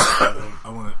tell you.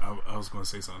 I was going to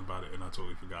say something about it and I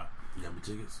totally forgot. You got me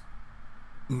tickets?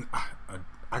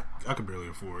 I can barely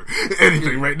afford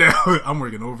anything right now. I'm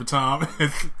working overtime.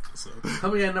 So.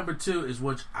 Coming at number 2 is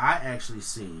what I actually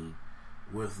seen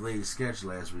with Lady Sketch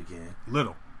last weekend.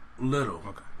 Little.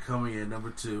 Okay. Coming in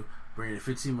number 2, bringing in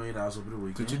 $15 million over the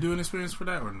weekend. Did you do an experience for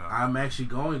that or no? I'm actually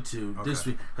going to this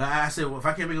week. I said, well, if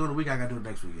I can't make it on the week, I got to do it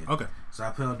next weekend. Okay. So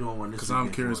I plan on doing one this weekend. Because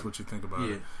I'm curious what you think about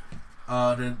it.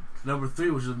 Then number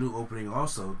 3, which is a new opening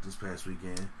also this past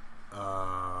weekend.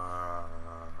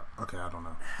 Okay, I don't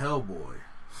know. Hellboy.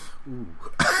 Ooh.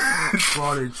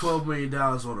 Brought in $12 million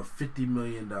on a $50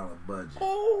 million budget.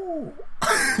 Oh,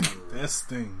 that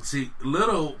stings. See,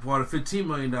 Little brought a $15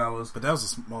 million, but that was a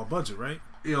small budget, right?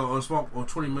 On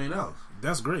 $20 million.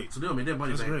 That's great. So they made that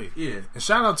money back. Great. Yeah. And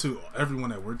shout out to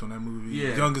everyone that worked on that movie.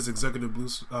 Yeah. Youngest executive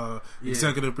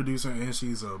executive producer, and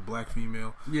she's a black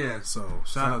female. Yeah. So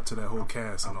shout out to that whole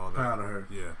cast and all that. Proud of her.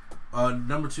 Yeah.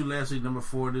 Number 2 last week. Number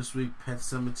 4 this week. Pet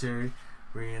Sematary,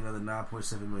 bringing in another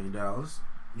 $9.7 million.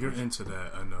 You're into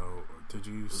that, I know. Did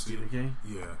you see Stephen King?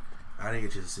 Yeah. I didn't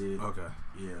get you to see it. Okay.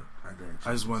 Yeah, I didn't.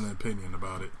 I just want an opinion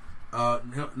about it.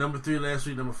 Number 3 last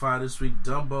week. Number 5 this week.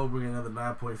 Dumbo, bringing another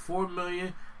 $9.4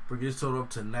 million. Bringing his total up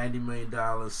to $90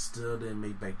 million. Still didn't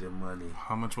make back their money.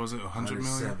 How much was it? $100 million?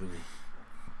 $170.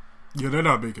 Yeah, they're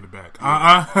not making it back.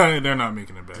 They're not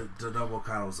making it back. The Dumbo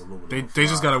kind of was a little bit. They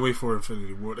just gotta wait for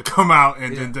Infinity War to come out,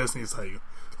 and then Disney's like,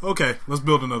 okay, let's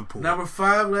build another pool. Number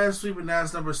 5 last week, but now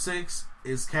it's number 6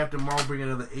 is Captain Marvel, bringing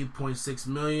another $8.6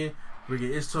 million,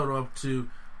 bringing its total up to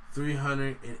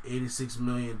 $386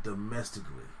 million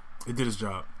domestically. It did its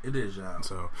job.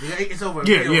 So it's over.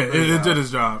 It did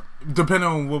its job. Depending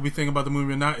on what we think about the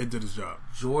movie or not, it did its job.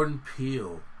 Jordan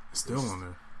Peele still on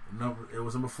there. It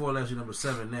was number 4 last year, number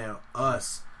 7 now.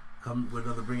 Us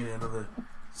bringing in another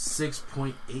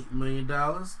 $6.8 million,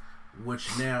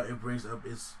 which now it brings up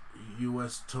its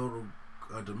U.S. total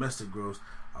domestic gross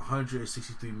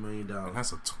 $163 million. And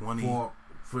that's a 20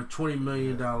 for $20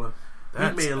 million.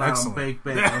 That's he made a lot excellent. on Bank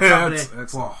Back. On top of that,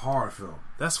 for a horror film.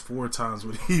 That's 4 times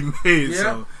what he made. Yeah.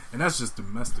 So, and that's just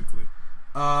domestically.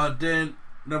 Then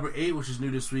number 8, which is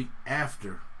new this week,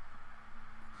 After.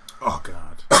 Oh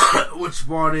God. Which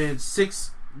brought in $6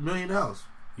 million.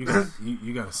 You got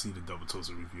to see the Double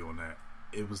Toasted review on that.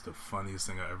 It was the funniest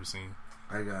thing I've ever seen.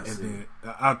 I got to see. And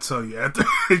then I'll tell you after,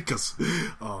 because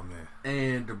oh man.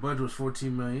 And the budget was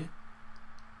 $14 million.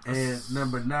 And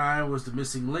number 9 was The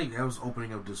Missing Link. That was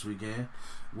opening up this weekend,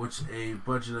 which a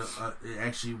budget it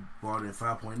actually brought in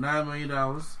 $5.9 million,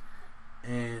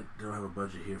 and they don't have a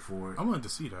budget here for it. I wanted to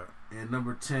see that. And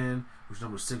number 10, which was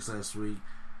number 6 last week,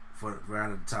 for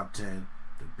round of the top 10,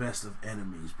 The Best of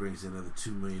Enemies brings in another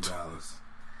 $2 million.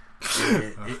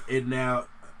 And it now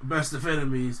Best of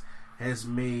Enemies has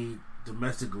made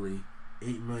domestically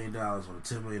 $8 million on a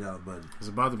 $10 million budget. He's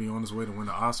about to be on his way to win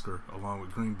the Oscar along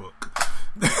with Green Book.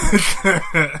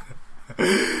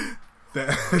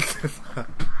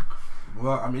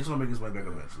 Well, I mean, it's gonna make his way back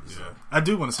eventually. Yeah. So. I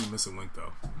do want to see Missing Link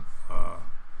though.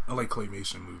 I like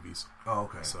claymation movies. Oh,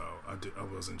 okay. So I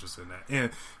was interested in that.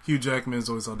 And Hugh Jackman,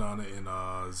 Zoe Saldana, and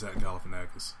Zach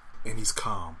Galifianakis, and he's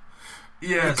calm.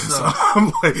 Yeah, so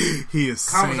I'm like, he is.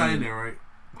 Calm was not in there, right?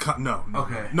 No.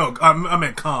 Okay. No, I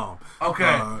meant calm.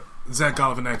 Okay. Zach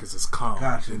Galifianakis is calm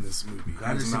in this movie.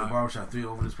 I just seen Barbershop 3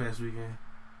 over this past weekend.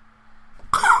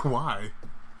 Why?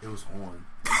 It was on.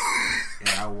 And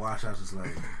I watched, I was just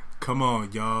like, come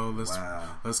on, y'all.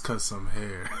 Let's cut some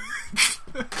hair.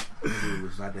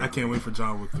 I can't wait for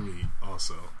John Wick 3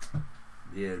 also.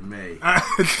 Yeah, it may. I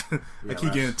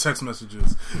keep getting text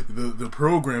messages. The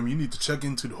program, you need to check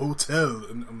into the hotel.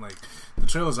 And I'm like, the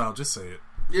trailer's out, just say it.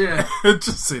 Yeah.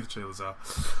 Just say the trailer's out.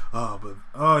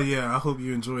 Oh yeah, I hope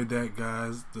you enjoyed that,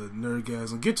 guys. The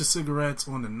Nerdgasm. Get your cigarettes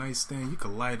on the nightstand. You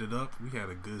can light it up. We had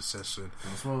a good session.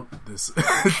 Don't smoke.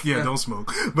 Don't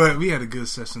smoke. But we had a good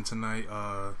session tonight.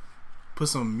 Put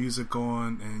some music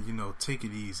on and take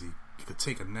it easy. You could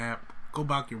take a nap. Go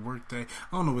about your work day.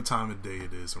 I don't know what time of day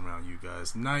it is around you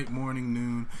guys. Night, morning,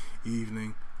 noon,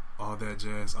 evening, all that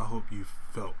jazz. I hope you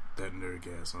felt that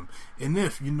nerdgasm. And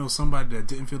if you know somebody that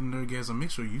didn't feel the nerdgasm,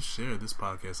 make sure you share this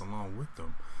podcast along with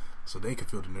them so they can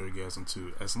feel the nerdgasm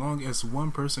too. As long as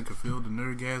one person can feel the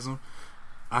nerdgasm,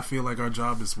 I feel like our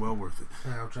job is well worth it.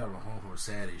 I'm traveling home from a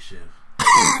Saturday shift.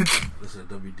 Listen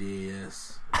to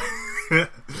WDAS.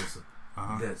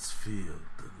 Let's feel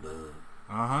the love.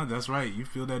 That's right. You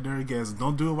feel that nerdgasm.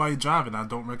 Don't do it while you're driving. I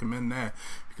don't recommend that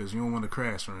because you don't want to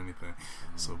crash or anything.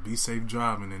 So be safe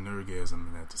driving and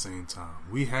nerdgasming at the same time.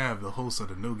 We have the host of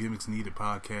the No Gimmicks Needed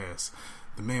podcast,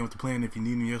 the man with the plan. If you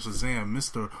need me, Shazam,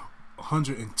 Mr.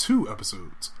 102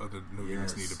 episodes of the No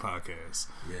Gimmicks Needed podcast.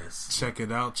 Yes. Check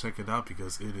it out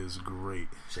because it is great.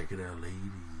 Check it out, ladies.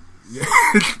 Yeah.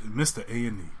 Mr.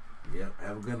 A&E. Yep.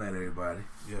 Have a good night, everybody.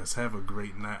 Yes, have a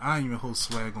great night. I ain't even hold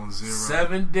swag on 0.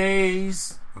 7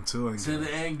 days until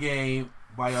the end game.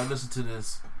 While y'all listen to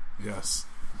this. Yes.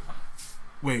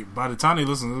 Wait, by the time they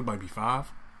listen to this, it might be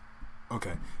 5.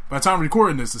 Okay. By the time I'm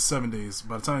recording this, it's 7 days.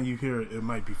 By the time you hear it, it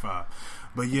might be 5.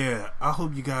 But yeah, I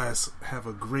hope you guys have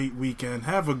a great weekend.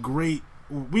 Have a great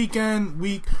week.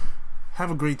 Have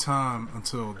a great time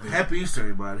until then. Happy Easter,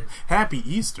 everybody. Happy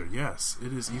Easter, yes.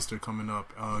 It is Easter coming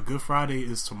up. Good Friday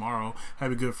is tomorrow.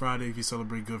 Happy Good Friday if you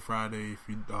celebrate Good Friday. If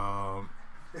you,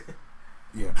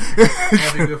 yeah.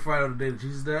 Happy Good Friday on the day that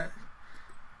Jesus died.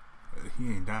 He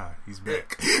ain't died. He's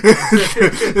back.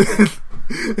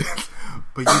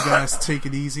 But you guys take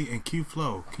it easy. And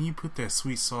Q-Flow, can you put that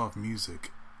sweet, soft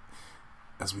music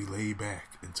as we lay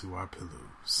back into our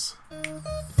pillows?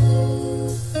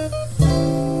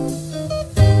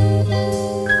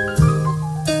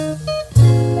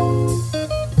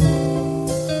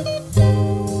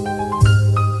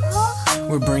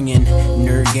 We're bringing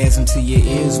nerdgasm to your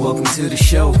ears. Welcome to the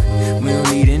show. We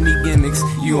don't need any gimmicks,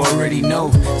 you already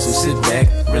know. So sit back,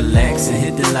 relax, and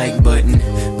hit the like button.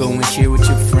 Go and share with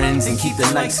your friends and keep the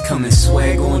likes coming.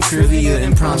 Swag on trivia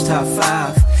and prompts top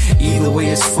 5. Either way,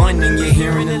 it's fun and you're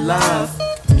hearing it live.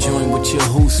 Join with your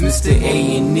host, Mr.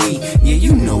 A&E. Yeah,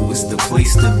 you know it's the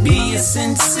place to be. It's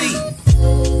NC.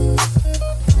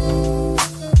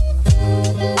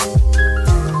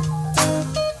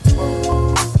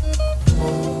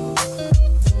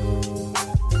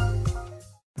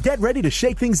 Get ready to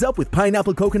shake things up with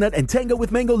Pineapple Coconut and Tango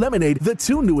with Mango Lemonade, the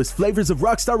 2 newest flavors of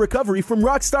Rockstar Recovery from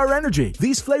Rockstar Energy.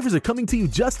 These flavors are coming to you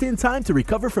just in time to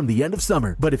recover from the end of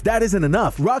summer. But if that isn't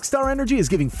enough, Rockstar Energy is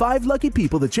giving 5 lucky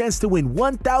people the chance to win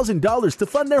 $1,000 to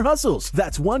fund their hustles.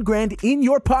 That's $1,000 in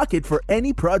your pocket for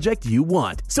any project you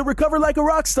want. So recover like a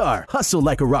rock star, hustle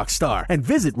like a rock star, and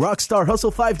visit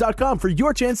RockstarHustle5.com for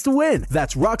your chance to win.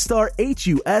 That's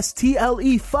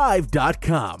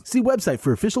RockstarHustle5.com. See website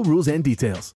for official rules and details.